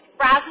frustrated, but just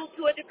frazzled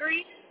to a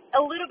degree, a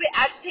little bit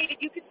agitated,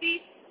 you could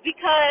see,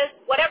 because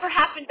whatever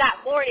happened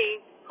that morning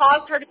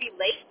caused her to be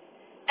late.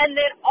 And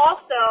then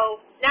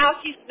also, now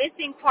she's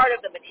missing part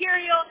of the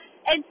material.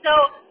 And so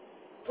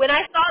when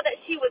I saw that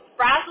she was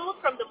frazzled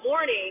from the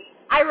morning,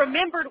 I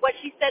remembered what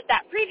she said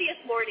that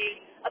previous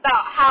morning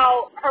about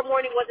how her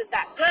morning wasn't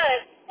that good.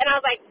 And I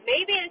was like,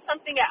 maybe it's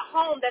something at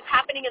home that's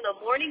happening in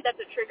the morning that's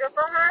a trigger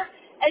for her.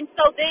 And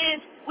so then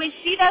when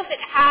she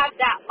doesn't have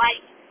that, like,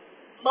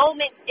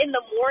 moment in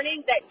the morning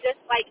that just,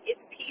 like, is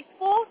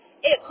peaceful,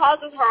 it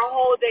causes her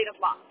whole day to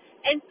flop.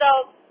 And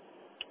so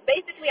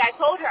basically I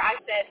told her, I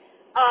said,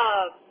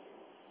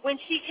 when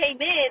she came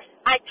in,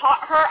 I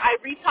taught her, I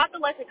retaught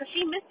the lesson, because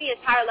she missed the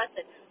entire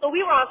lesson. So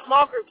we were on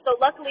small groups, so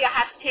luckily I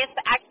had a chance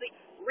to actually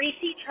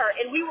reteach her,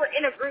 and we were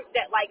in a group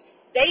that, like,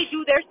 they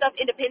do their stuff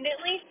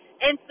independently,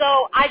 and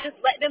so I just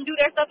let them do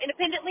their stuff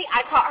independently.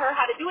 I taught her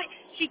how to do it.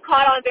 She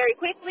caught on very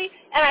quickly,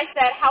 and I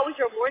said, how was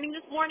your morning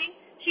this morning?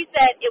 She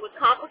said it was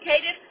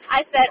complicated.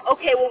 I said,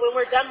 okay, well, when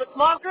we're done with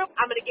small group,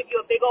 I'm going to give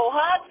you a big old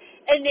hug.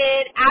 And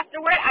then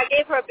afterward, I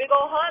gave her a big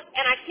old hug,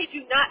 and I kid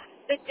you not,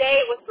 the day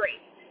was great.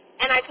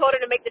 And I told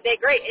her to make the day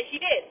great, and she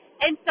did.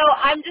 And so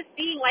I'm just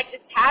seeing, like,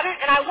 this pattern,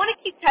 and I want to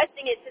keep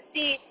testing it to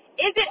see,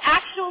 is it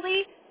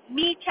actually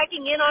me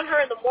checking in on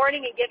her in the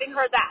morning and giving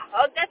her that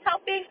hug that's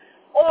helping,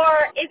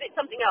 or is it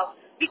something else?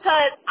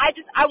 Because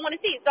I want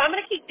to see. So I'm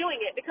going to keep doing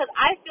it because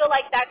I feel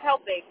like that's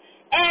helping.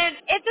 And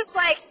it's just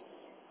like,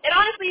 it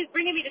honestly is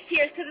bringing me to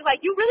tears because it's like,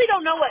 you really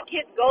don't know what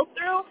kids go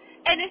through,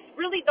 and it's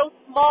really those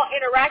small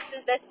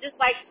interactions that's just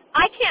like,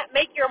 I can't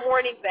make your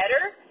morning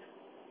better,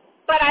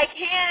 but I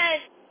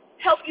can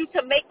help you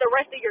to make the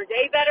rest of your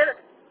day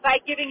better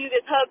by giving you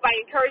this hug, by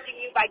encouraging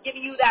you, by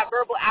giving you that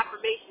verbal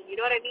affirmation. You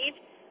know what I mean?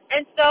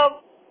 And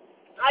so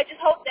I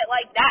just hope that,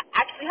 like, that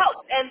actually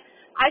helps. And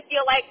I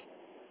feel like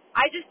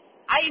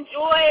I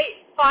enjoy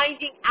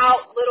finding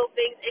out little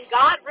things, and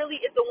God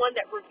really is the one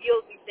that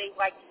reveals these things.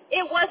 Like,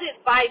 it wasn't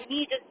by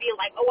me just being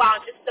like, oh, wow,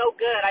 I'm just so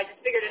good, I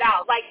just figured it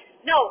out. Like,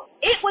 no,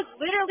 it was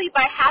literally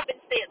by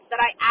happenstance that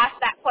I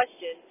asked that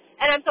question,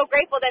 and I'm so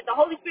grateful that the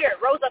Holy Spirit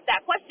rose up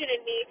that question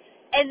in me,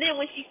 and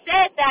then when she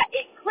said that,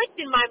 it clicked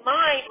in my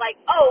mind, like,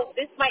 oh,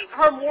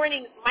 her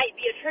mornings might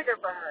be a trigger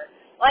for her.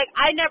 Like,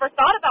 I never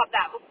thought about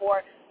that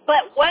before,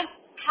 but once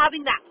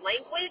having that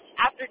language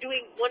after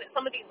doing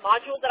some of these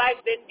modules that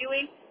I've been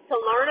doing to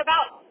learn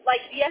about,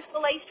 like,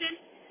 de-escalation,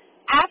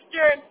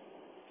 after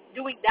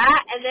doing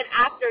that, and then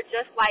after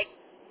just, like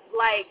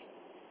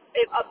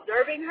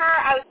observing her,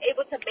 I was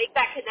able to make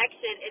that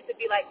connection and to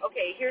be like,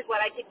 okay, here's what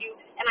I can do,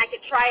 and I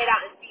can try it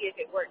out and see if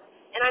it works.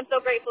 And I'm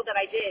so grateful that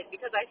I did,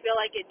 because I feel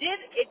like it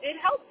did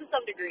help to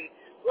some degree.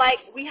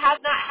 Like, we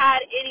have not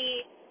had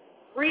any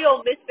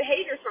real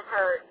misbehaviors from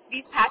her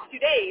these past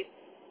 2 days,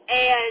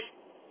 and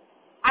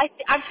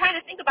I'm trying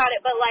to think about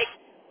it, but like,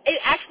 it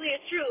actually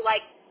is true.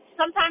 Like,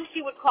 sometimes she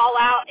would call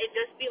out and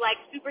just be like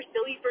super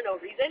silly for no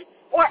reason,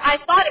 or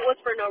I thought it was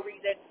for no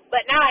reason,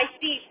 but now I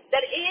see that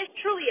it is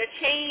truly a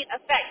chain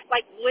effect.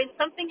 Like, when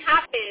something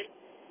happens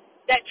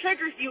that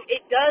triggers you,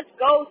 it does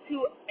go to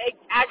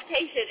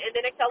agitation and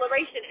then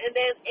acceleration, and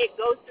then it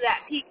goes to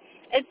that peak.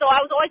 And so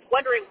I was always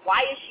wondering,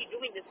 why is she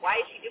doing this?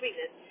 Why is she doing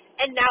this?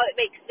 And now it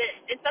makes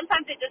sense. And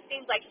sometimes it just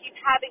seems like she's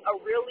having a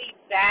really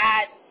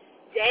bad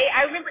day.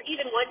 I remember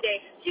even one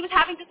day she was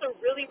having just a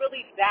really,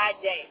 really bad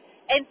day.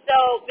 And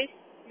so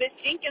Miss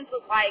Jenkins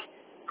was like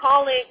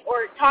calling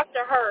or talked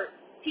to her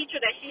teacher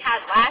that she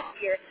had last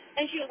year,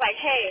 and she was like,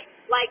 hey,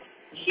 like,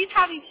 she's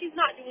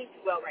not doing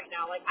too well right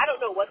now. Like, I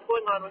don't know what's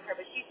going on with her,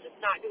 but she's just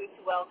not doing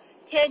too well.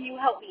 Can you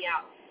help me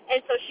out?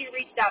 And so she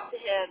reached out to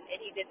him, and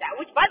he did that.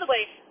 Which, by the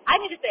way, I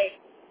need to say,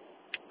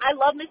 I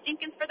love Miss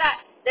Jenkins for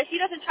that she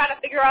doesn't try to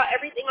figure out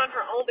everything on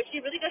her own, but she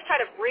really does try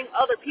to bring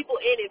other people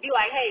in and be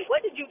like, hey,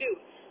 what did you do?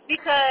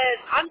 Because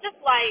I'm just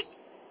like,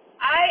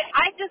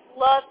 I just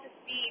love to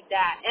see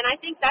that, and I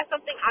think that's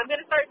something I'm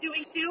going to start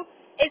doing too.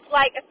 It's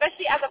like,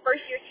 especially as a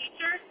first-year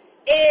teacher,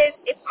 is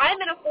if I'm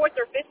in a 4th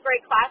or 5th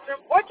grade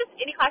classroom, or just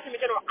any classroom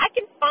in general, I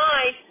can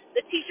find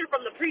the teacher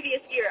from the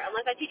previous year,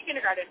 unless I teach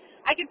kindergarten.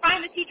 I can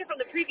find the teacher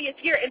from the previous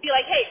year and be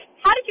like, hey,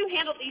 how did you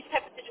handle these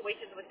types of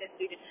situations with this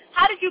student?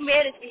 How did you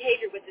manage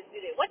behavior with this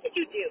student? What did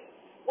you do?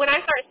 When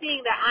I start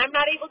seeing that I'm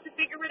not able to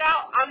figure it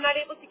out, I'm not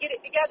able to get it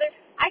together,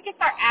 I can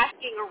start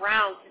asking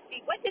around to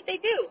see, what did they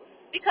do?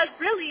 Because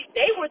really,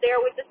 they were there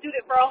with the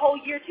student for a whole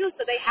year too,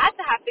 so they had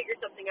to have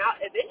figured something out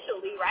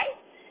eventually, right?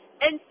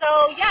 And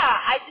so, yeah,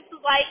 I just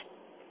was like,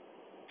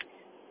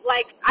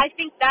 I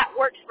think that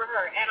works for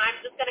her, and I'm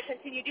just going to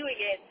continue doing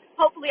it.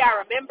 Hopefully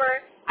I remember.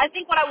 I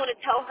think what I want to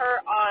tell her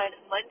on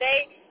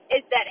Monday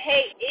is that,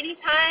 hey,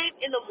 anytime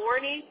in the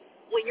morning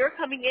when you're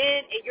coming in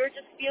and you're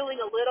just feeling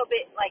a little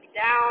bit like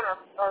down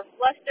or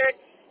flustered,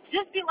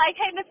 just be like,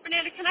 hey, Miss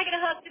Fernandez, can I get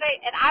a hug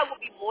today? And I will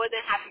be more than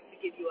happy to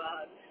give you a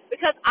hug,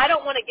 because I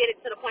don't want to get it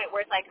to the point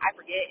where it's like I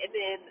forget, and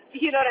then,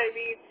 you know what I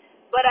mean?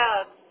 But,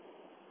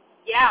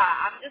 yeah,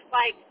 I'm just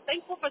like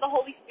thankful for the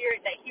Holy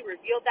Spirit that He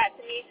revealed that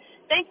to me.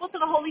 Thankful to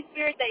the Holy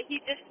Spirit that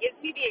He just gives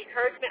me the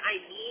encouragement I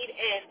need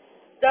and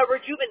the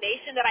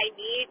rejuvenation that I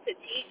need to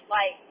teach.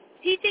 Like,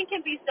 teaching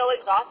can be so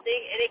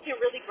exhausting and it can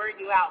really burn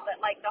you out.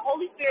 But like, the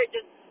Holy Spirit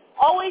just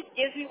always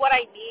gives me what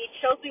I need,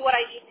 shows me what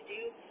I need to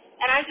do,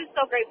 and I'm just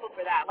so grateful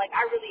for that. Like,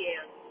 I really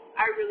am.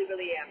 I really,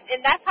 really am.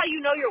 And that's how you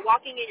know you're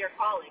walking in your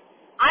calling.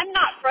 I'm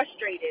not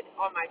frustrated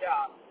on my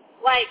job.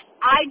 Like,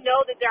 I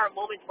know that there are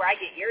moments where I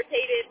get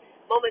irritated,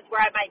 moments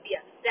where I might be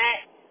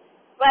upset,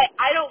 but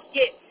I don't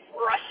get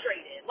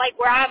frustrated. Like,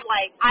 where I'm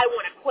like, I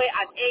want to quit,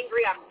 I'm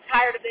angry, I'm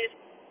tired of this.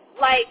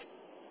 Like,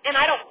 and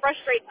I don't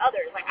frustrate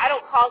others. Like, I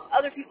don't cause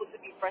other people to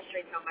be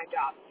frustrated on my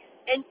job.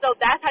 And so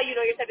that's how you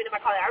know you're stepping into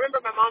my calling. I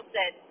remember my mom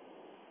said,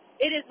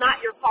 it is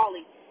not your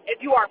calling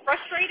if you are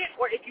frustrated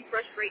or if you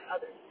frustrate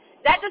others.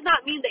 That does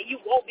not mean that you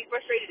won't be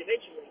frustrated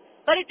eventually,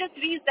 but it just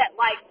means that,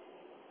 like,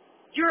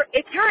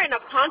 if you're in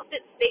a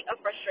constant state of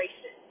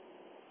frustration,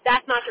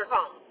 that's not your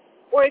calling.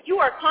 Or if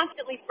you are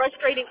constantly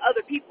frustrating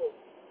other people,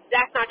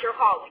 that's not your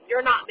calling.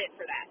 You're not meant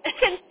for that.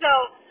 And so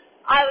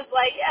I was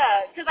like,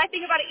 yeah, because I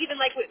think about it even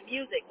like with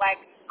music. Like,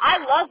 I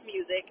love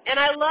music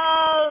and I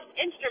love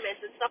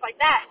instruments and stuff like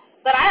that,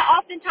 but I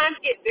oftentimes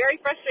get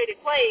very frustrated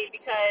playing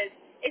because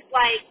it's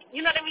like, you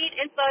know what I mean?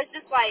 And so it's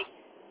just like,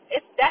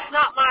 that's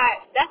not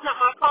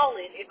my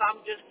calling if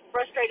I'm just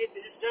frustrated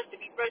just to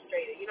be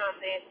frustrated. You know what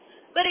I'm saying?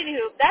 But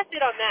anywho, that's it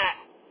on that.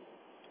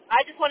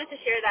 I just wanted to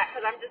share that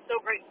because I'm just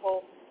so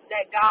grateful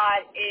that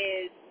God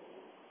is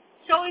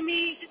showing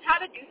me just how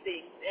to do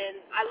things. And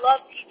I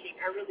love teaching.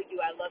 I really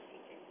do. I love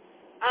teaching.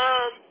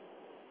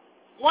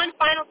 One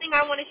final thing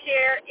I want to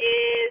share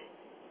is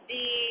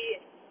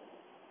the,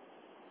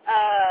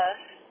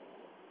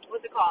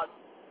 what's it called?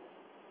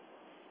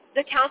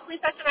 The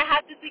counseling session I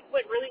had this week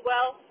went really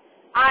well.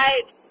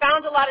 I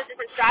found a lot of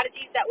different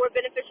strategies that were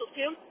beneficial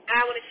too, and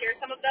I want to share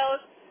some of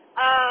those.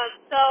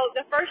 So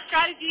the first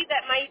strategy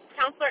that my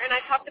counselor and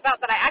I talked about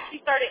that I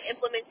actually started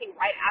implementing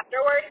right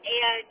afterward,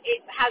 and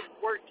it has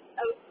worked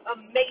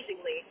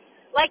amazingly.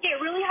 Like, it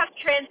really has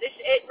changed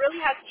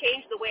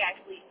the way I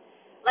sleep.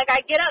 Like,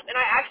 I get up and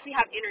I actually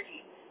have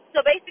energy.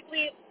 So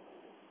basically,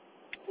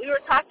 we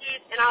were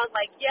talking, and I was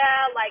like,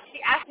 yeah, like,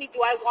 she asked me,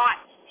 do I watch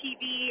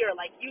TV or,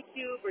 like,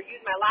 YouTube or use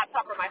my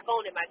laptop or my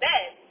phone in my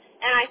bed?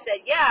 And I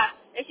said, yeah.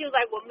 And she was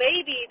like, well,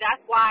 maybe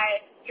that's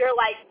why you're,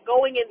 like,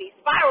 going in these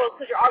spirals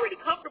because you're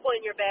already comfortable in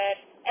your bed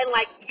and,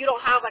 like, you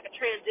don't have, like, a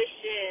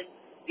transition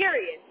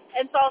period.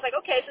 And so I was like,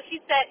 okay. So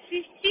she said,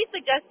 she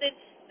suggested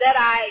that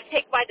I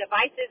take my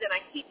devices and I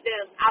keep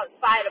them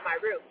outside of my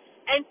room.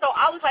 And so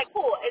I was like,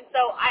 cool. And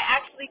so I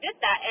actually did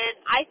that. And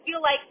I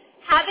feel like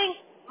having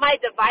my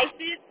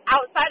devices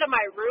outside of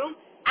my room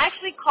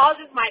actually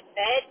causes my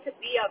bed to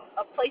be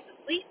a place to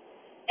sleep.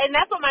 And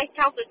that's what my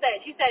counselor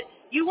said. She said,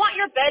 you want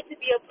your bed to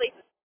be a place,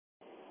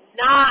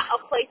 not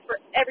a place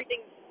for everything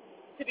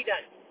to be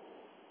done.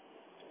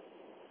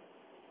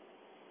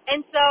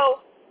 And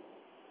so,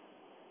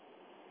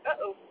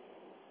 uh-oh.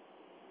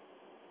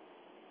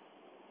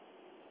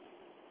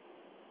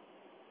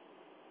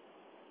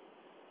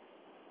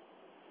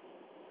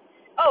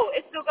 Oh,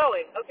 it's still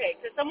going. Okay,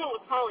 because someone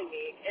was calling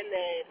me, and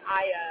then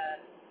I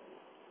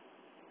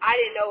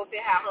didn't know if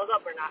it had hung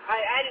up or not.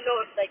 I didn't know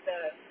if, like,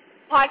 the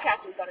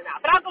podcast was done or not.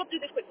 But I'll go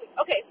through this quickly.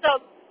 Okay,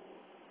 so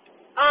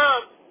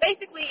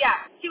basically,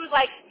 yeah, she was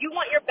like, you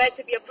want your bed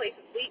to be a place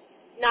of sleep,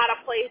 not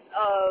a place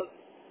of,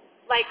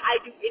 like, I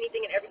do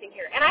anything and everything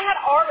here. And I had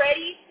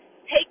already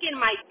taken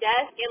my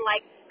desk and,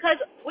 like,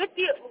 because with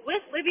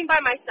living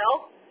by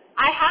myself,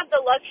 I have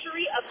the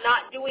luxury of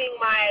not doing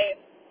my,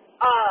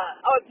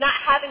 of not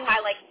having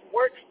my, like,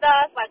 work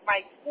stuff, like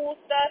my school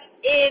stuff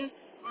in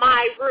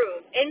my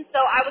room. And so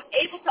I was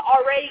able to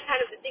already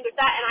kind of distinguish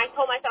that, and I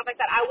told myself, like,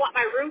 that I want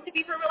my room to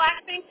be for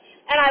relaxing,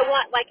 and I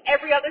want, like,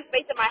 every other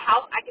space in my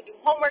house I can do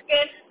homework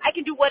in, I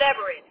can do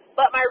whatever in,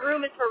 but my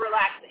room is for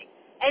relaxing.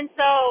 And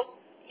so,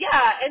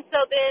 yeah, and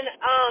so then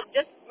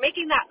just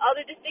making that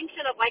other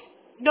distinction of, like,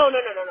 no.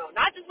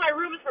 Not just my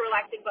room is for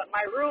relaxing, but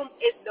my room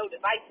is no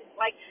devices.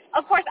 Like,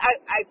 of course,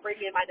 I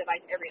bring in my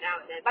device every now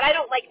and then, but I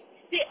don't, like,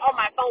 sit on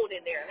my phone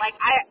in there. Like,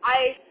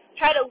 I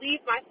try to leave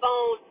my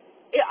phone,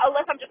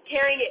 unless I'm just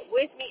carrying it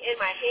with me in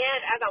my hand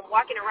as I'm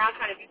walking around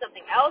trying to do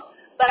something else,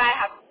 but I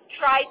have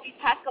tried these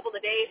past couple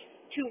of days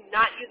to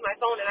not use my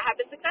phone, and I have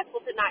been successful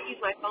to not use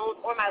my phone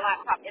or my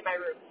laptop in my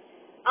room.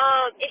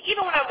 And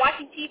even when I'm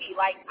watching TV,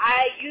 like,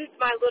 I used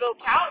my little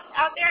couch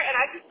out there, and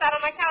I just sat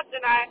on my couch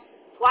and I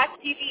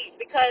watched TV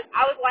because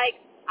I was like,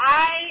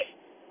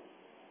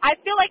 I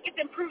feel like it's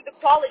improved the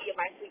quality of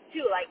my sleep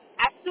too. Like,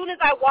 as soon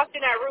as I walked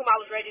in that room, I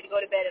was ready to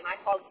go to bed, and I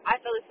fell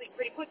asleep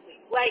pretty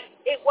quickly. Like,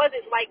 it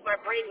wasn't like my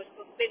brain was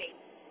still spinning.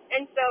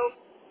 And so,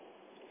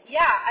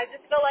 yeah, I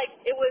just feel like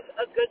it was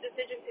a good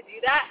decision to do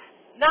that,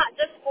 not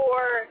just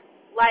for,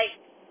 like,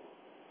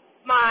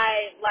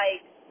 my,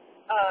 like,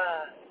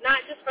 not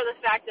just for the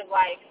fact of,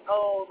 like,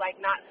 oh, like,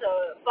 not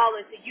to fall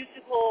into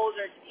YouTube holes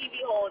or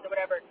TV holes or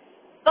whatever,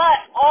 but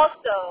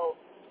also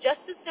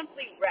just to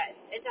simply rest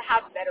and to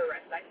have better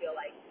rest, I feel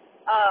like.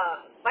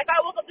 Like, I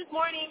woke up this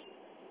morning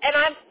and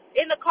I'm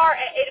in the car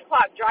at 8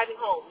 o'clock driving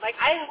home. Like,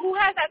 who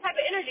has that type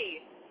of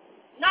energy?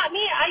 Not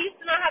me. I used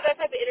to not have that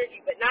type of energy,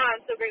 but now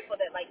I'm so grateful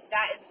that, like,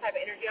 that is the type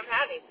of energy I'm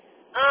having.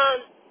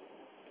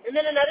 And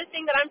then another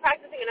thing that I'm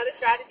practicing, another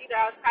strategy that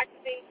I was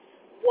practicing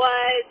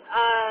was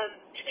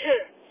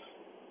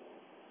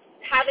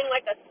having,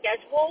 like, a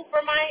schedule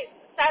for my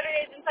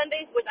Saturdays and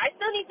Sundays, which I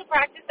still need to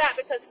practice that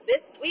because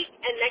this week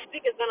and next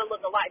week is going to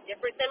look a lot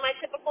different than my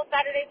typical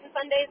Saturdays and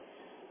Sundays.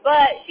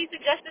 But she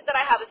suggested that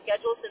I have a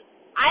schedule since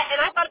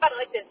I thought about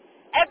it like this.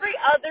 Every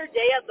other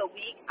day of the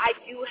week, I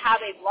do have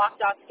a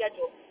blocked off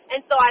schedule. And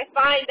so I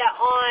find that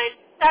on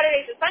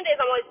Saturdays and Sundays,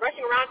 I'm always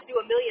rushing around to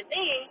do a million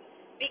things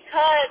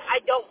because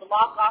I don't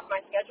block off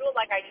my schedule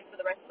like I do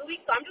for the rest of the week.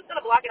 So I'm just going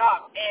to block it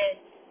off.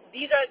 And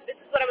this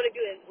is what I'm going to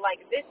do is,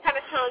 like, this kind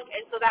of chunk.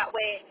 And so that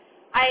way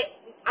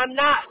I'm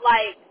not,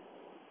 like,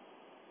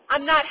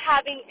 I'm not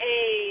having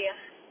a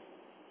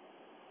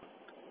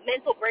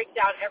mental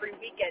breakdown every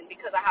weekend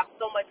because I have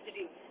so much to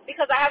do,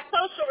 because I have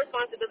social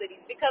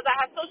responsibilities, because I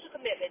have social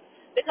commitments,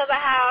 because I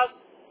have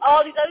all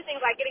these other things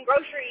like getting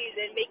groceries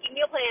and making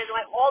meal plans,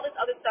 like all this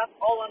other stuff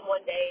all on one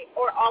day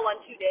or all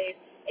on 2 days.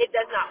 It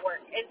does not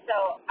work. And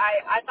so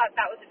I thought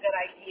that was a good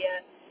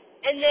idea.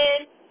 And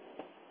then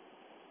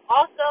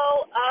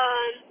also,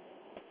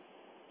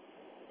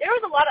 there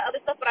was a lot of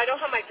other stuff, but I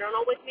don't have my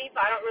journal with me, so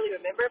I don't really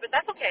remember, but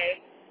that's okay.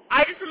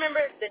 I just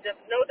remember the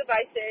no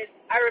devices.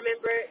 I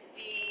remember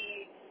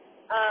the,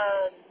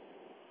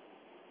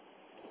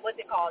 what's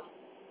it called?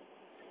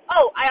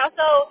 Oh, I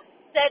also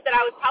said that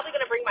I was probably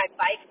going to bring my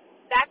bike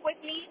back with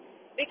me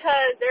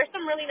because there's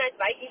some really nice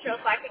biking trails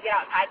so I could get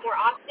outside more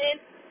often.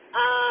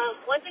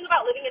 One thing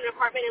about living in an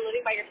apartment and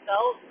living by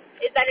yourself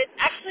is that it's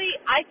actually,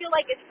 I feel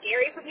like it's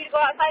scary for me to go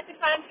outside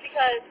sometimes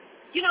because,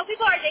 you know,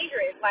 people are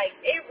dangerous. Like,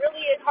 it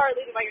really is hard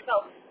living by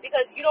yourself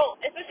because you don't,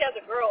 especially as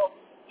a girl,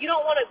 you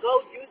don't want to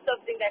go do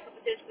something that could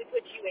potentially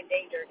put you in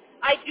danger.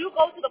 I do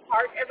go to the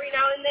park every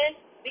now and then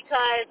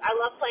because I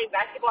love playing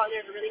basketball, and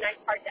there's a really nice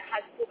park that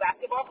has a cool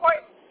basketball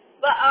court.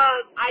 But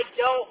I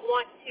don't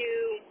want to,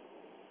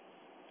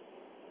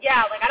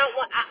 yeah, like, I don't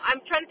want,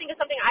 I'm trying to think of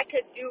something I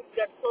could do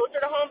that's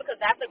closer to home because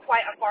that's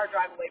quite a far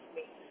drive away from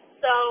me.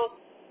 So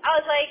I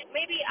was like,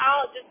 maybe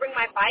I'll just bring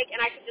my bike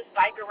and I could just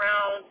bike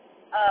around.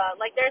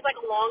 Like, there's, like,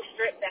 a long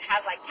strip that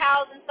has, like,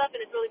 cows and stuff, and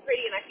it's really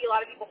pretty, and I see a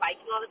lot of people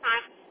biking all the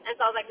time. And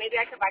so I was like, maybe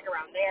I could bike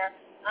around there.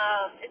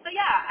 And so,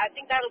 yeah, I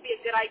think that'll be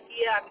a good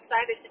idea. I'm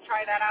excited to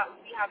try that out and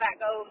see how that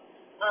goes.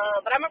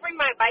 But I'm going to bring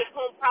my bike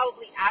home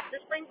probably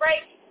after spring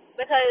break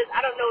because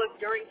I don't know if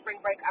during spring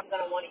break I'm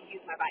going to want to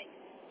use my bike.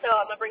 So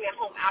I'm going to bring it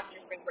home after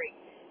spring break.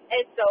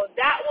 And so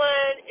that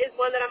one is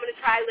one that I'm going to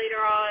try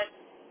later on.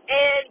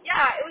 And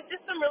yeah, it was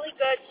just some really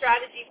good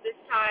strategies this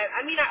time.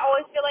 I mean, I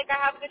always feel like I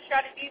have good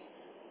strategies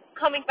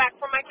coming back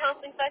from my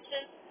counseling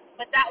session,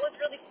 but that was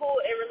really cool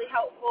and really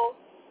helpful.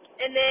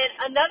 And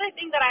then another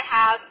thing that I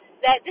have,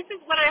 that this is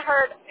when I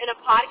heard in a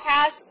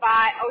podcast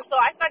so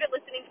I started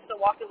listening to the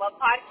Walk in Love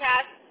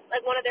podcast,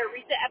 like one of their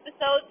recent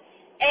episodes,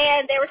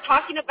 and they were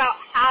talking about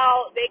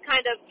how they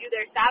kind of do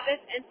their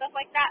Sabbath and stuff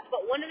like that.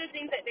 But one of the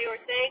things that they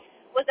were saying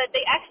was that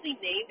they actually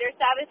named their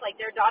Sabbath. Like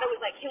their daughter was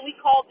like, "Can we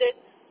call this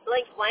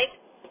blank blank?"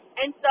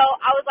 And so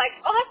I was like,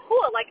 "Oh, that's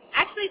cool." Like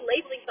actually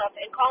labeling stuff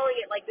and calling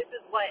it like this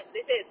is what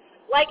this is.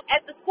 Like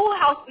at the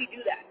schoolhouse we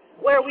do that,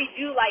 where we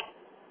do like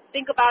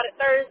think about it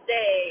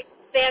Thursday,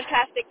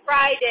 Fantastic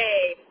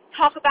Friday,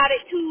 talk about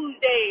it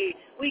Tuesday,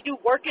 we do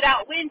work it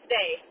out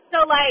Wednesday.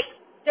 So like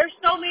there's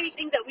so many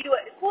things that we do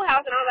at the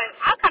schoolhouse, and I was like,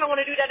 I kind of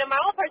want to do that in my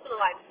own personal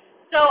life.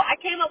 So I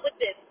came up with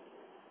this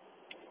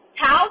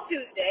Tao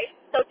Tuesday.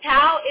 So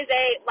Tao is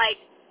a like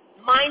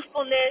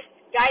mindfulness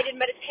guided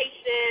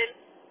meditation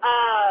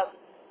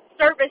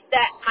service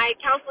that my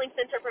counseling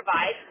center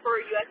provides for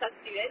USF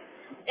students.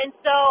 And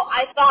so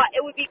I thought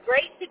it would be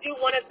great to do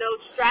one of those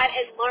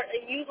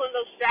and use one of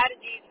those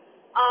strategies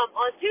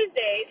on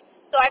Tuesdays.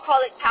 So I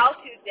call it Tao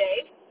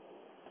Tuesday.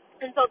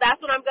 And so that's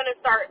when I'm going to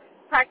start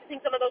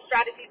practicing some of those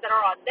strategies that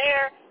are on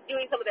there,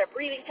 doing some of their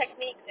breathing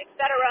techniques,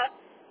 etc.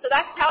 So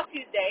that's Tao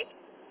Tuesday.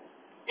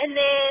 And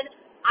then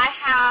I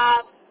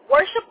have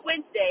Worship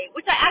Wednesday,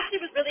 which I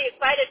actually was really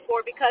excited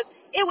for because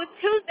it was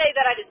Tuesday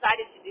that I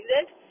decided to do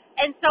this.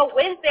 And so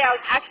Wednesday I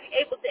was actually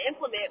able to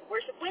implement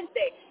Worship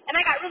Wednesday. And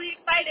I got really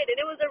excited, and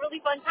it was a really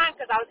fun time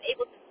because I was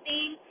able to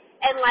sing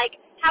and, like,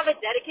 have a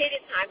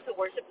dedicated time to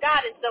worship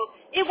God. And so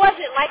it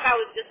wasn't like I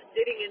was just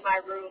sitting in my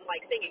room,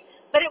 like, singing.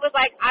 But it was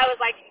like I was,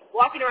 like,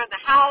 walking around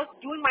the house,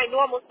 doing my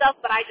normal stuff,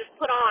 but I just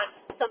put on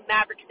some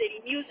Maverick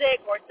City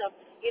music or some,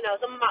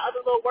 some of my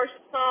other little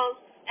worship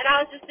songs. And I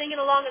was just singing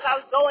along as I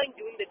was going,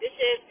 doing the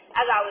dishes,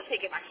 as I was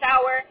taking my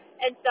shower.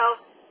 And so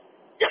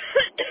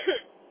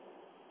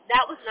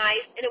that was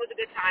nice, and it was a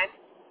good time.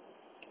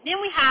 Then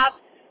we have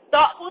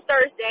Thoughtful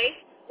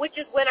Thursday, which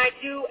is when I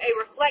do a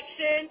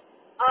reflection.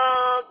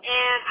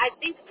 And I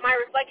think my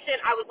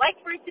reflection, I would like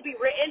for it to be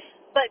written,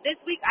 but this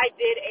week I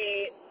did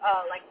a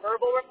like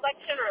verbal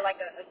reflection, or like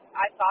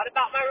I thought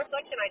about my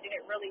reflection. I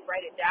didn't really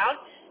write it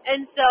down.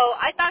 And so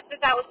I thought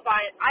that was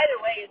fine. Either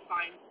way is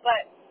fine.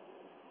 But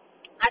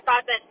I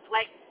thought that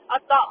like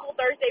a Thoughtful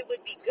Thursday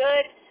would be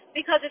good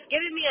because it's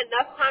giving me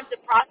enough time to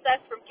process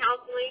from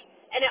counseling,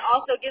 and it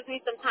also gives me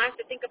some time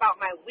to think about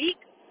my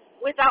week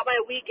without my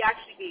week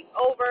actually being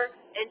over.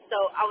 And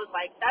so I was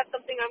like, that's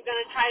something I'm going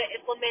to try to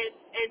implement.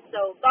 And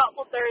so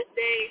Thoughtful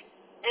Thursday,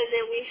 and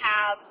then we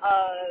have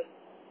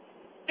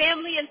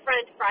Family and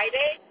Friends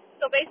Friday.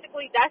 So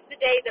basically that's the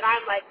day that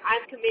I'm like,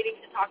 I'm committing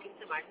to talking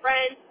to my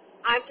friends,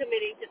 I'm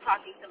committing to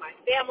talking to my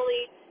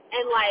family,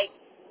 and like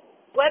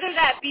whether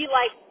that be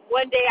like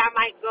one day I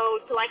might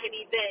go to like an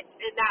event,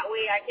 and that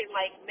way I can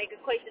like make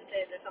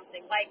acquaintances or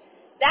something. Like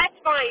that's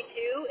fine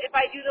too if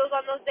I do those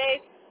on those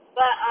days.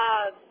 But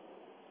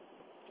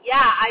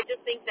yeah, I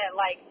just think that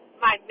like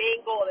my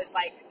main goal is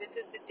like this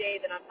is the day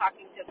that I'm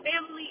talking to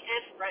family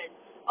and friends.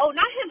 Oh,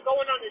 not him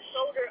going on the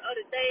shoulder of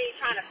the thing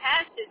trying to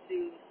pass this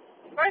dude.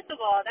 First of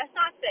all, that's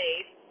not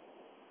safe.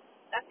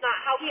 That's not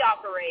how we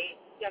operate,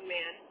 young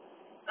man.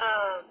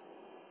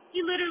 He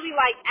literally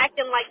like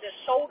acting like the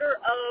shoulder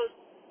of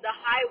the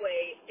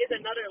highway is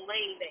another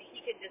lane that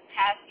he can just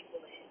pass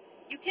people in.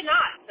 You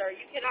cannot, sir.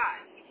 You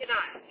cannot. You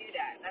cannot do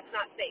that. That's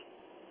not safe.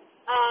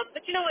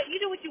 But you know what? You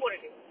do what you want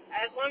to do.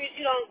 As long as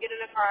you don't get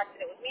in a car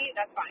accident with me,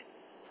 that's fine.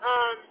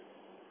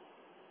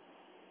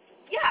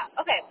 Yeah,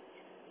 okay.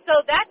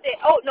 So that's it.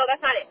 Oh, no,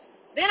 that's not it.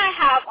 Then I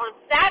have on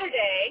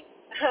Saturday,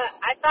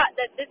 I thought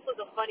that this was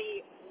a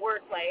funny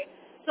wordplay.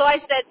 So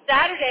I said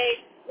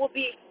Saturday will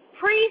be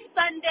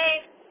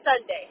pre-Sunday,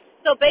 Sunday.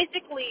 So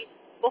basically,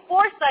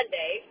 before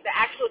Sunday, the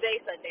actual day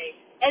Sunday,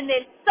 and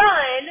then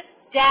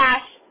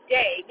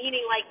sun-day,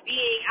 meaning like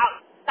being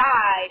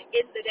outside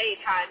in the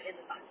daytime in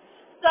the sun.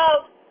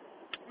 So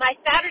my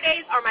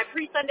Saturdays are my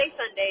pre-Sunday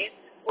Sundays,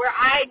 where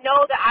I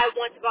know that I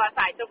want to go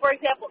outside. So, for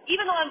example,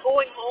 even though I'm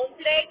going home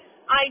today,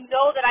 I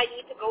know that I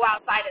need to go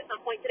outside at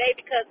some point today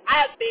because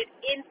I have been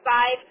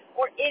inside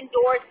or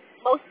indoors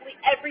mostly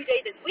every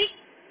day this week.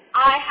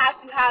 I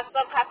have to have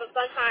some type of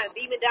sunshine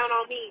beaming down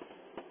on me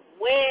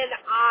when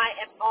I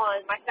am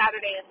on my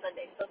Saturday and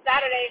Sunday. So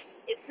Saturday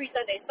is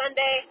pre-Sunday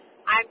Sunday.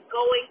 I'm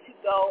going to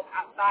go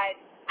outside.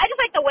 I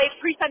just like the way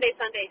pre-Sunday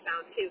Sunday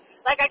sounds, too.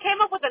 Like, I came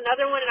up with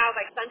another one, and I was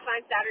like,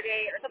 Sunshine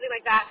Saturday or something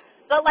like that.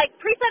 But, like,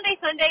 pre-Sunday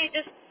Sunday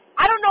just,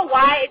 I don't know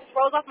why, it just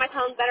rolls off my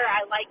tongue better.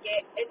 I like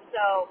it. And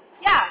so,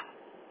 yeah.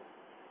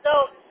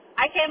 So,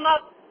 I came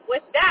up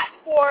with that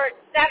for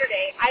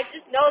Saturday. I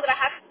just know that I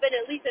have to spend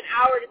at least an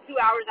hour to 2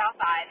 hours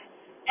outside.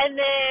 And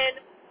then,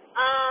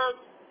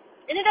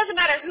 and it doesn't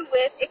matter who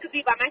with. It could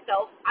be by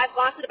myself. I've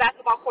gone to the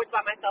basketball courts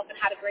by myself and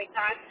had a great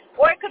time.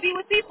 Or it could be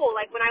with people,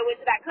 like when I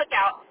went to that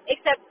cookout,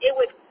 except it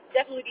would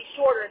definitely be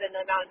shorter than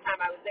the amount of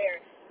time I was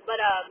there. But,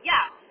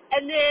 yeah.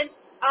 And then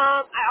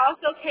I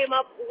also came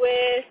up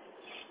with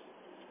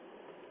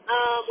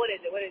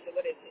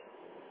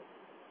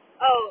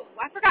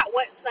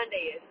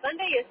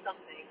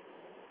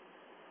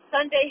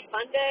Sunday,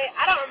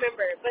 I don't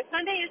remember, but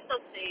Sunday is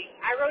something.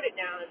 I wrote it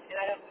down, and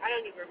I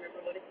don't even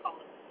remember what it's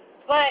called.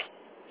 But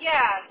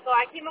yeah, so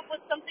I came up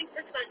with something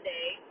for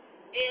Sunday,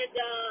 and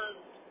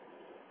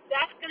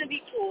that's gonna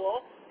be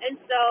cool. And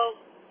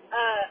so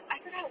I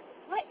forgot,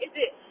 what is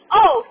it?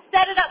 Oh,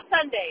 Set It Up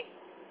Sunday.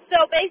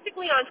 So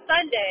basically on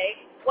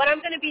Sunday, what I'm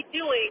gonna be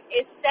doing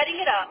is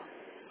setting it up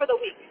for the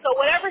week. So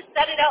whatever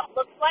set it up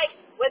looks like,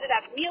 whether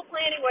that's meal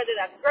planning, whether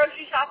that's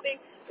grocery shopping,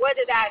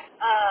 whether that's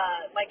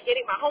like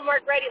getting my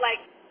homework ready, like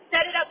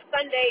Set It Up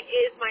Sunday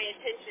is my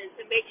intention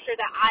to make sure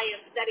that I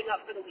am setting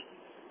up for the week.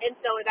 And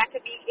so that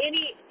could be in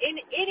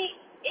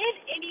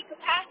any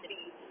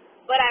capacity,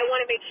 but I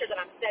want to make sure that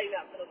I'm setting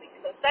up for the week.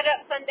 So Set It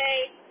Up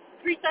Sunday,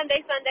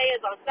 Sunday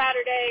is on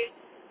Saturday,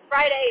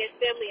 Friday is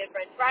Family and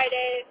Friends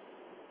Friday,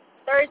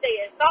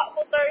 Thursday is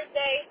Thoughtful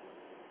Thursday,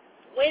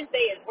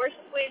 Wednesday is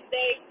Worship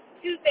Wednesday,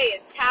 Tuesday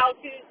is Cow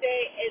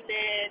Tuesday, and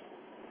then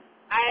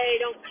I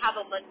don't have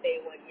a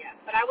Monday one yet,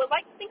 but I would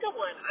like to think of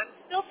one. I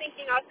was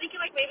thinking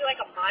like maybe like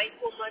a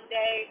Mindful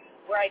Monday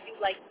where I do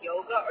like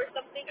yoga or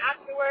something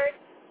afterwards,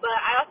 but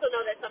I also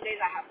know that some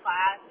days I have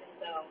class, and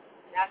so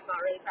that's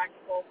not really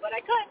practical, but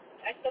I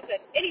still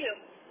could. Anywho,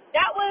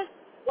 that was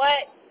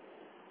what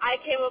I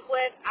came up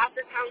with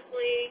after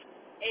counseling,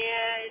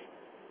 and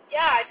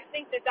yeah, I just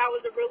think that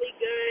was a really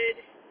good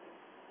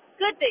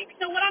thing.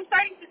 So what I'm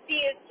starting to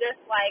see is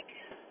just like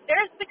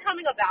there's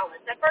becoming a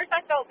balance. At first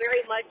I felt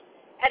very much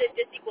at a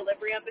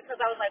disequilibrium because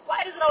I was like,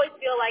 why does it always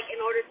feel like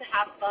in order to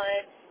have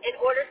fun, in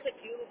order to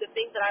do the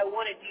things that I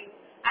want to do,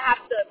 I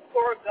have to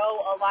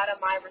forego a lot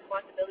of my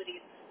responsibilities.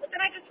 But then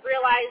I just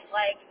realized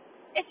like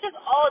it's just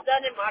all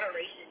done in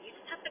moderation. You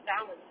just have to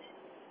balance it.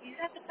 You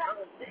just have to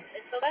balance it.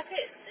 And so that's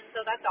it. And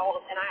so that's all.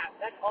 And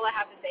that's all I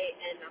have to say,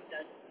 and I'm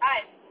done.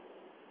 Bye.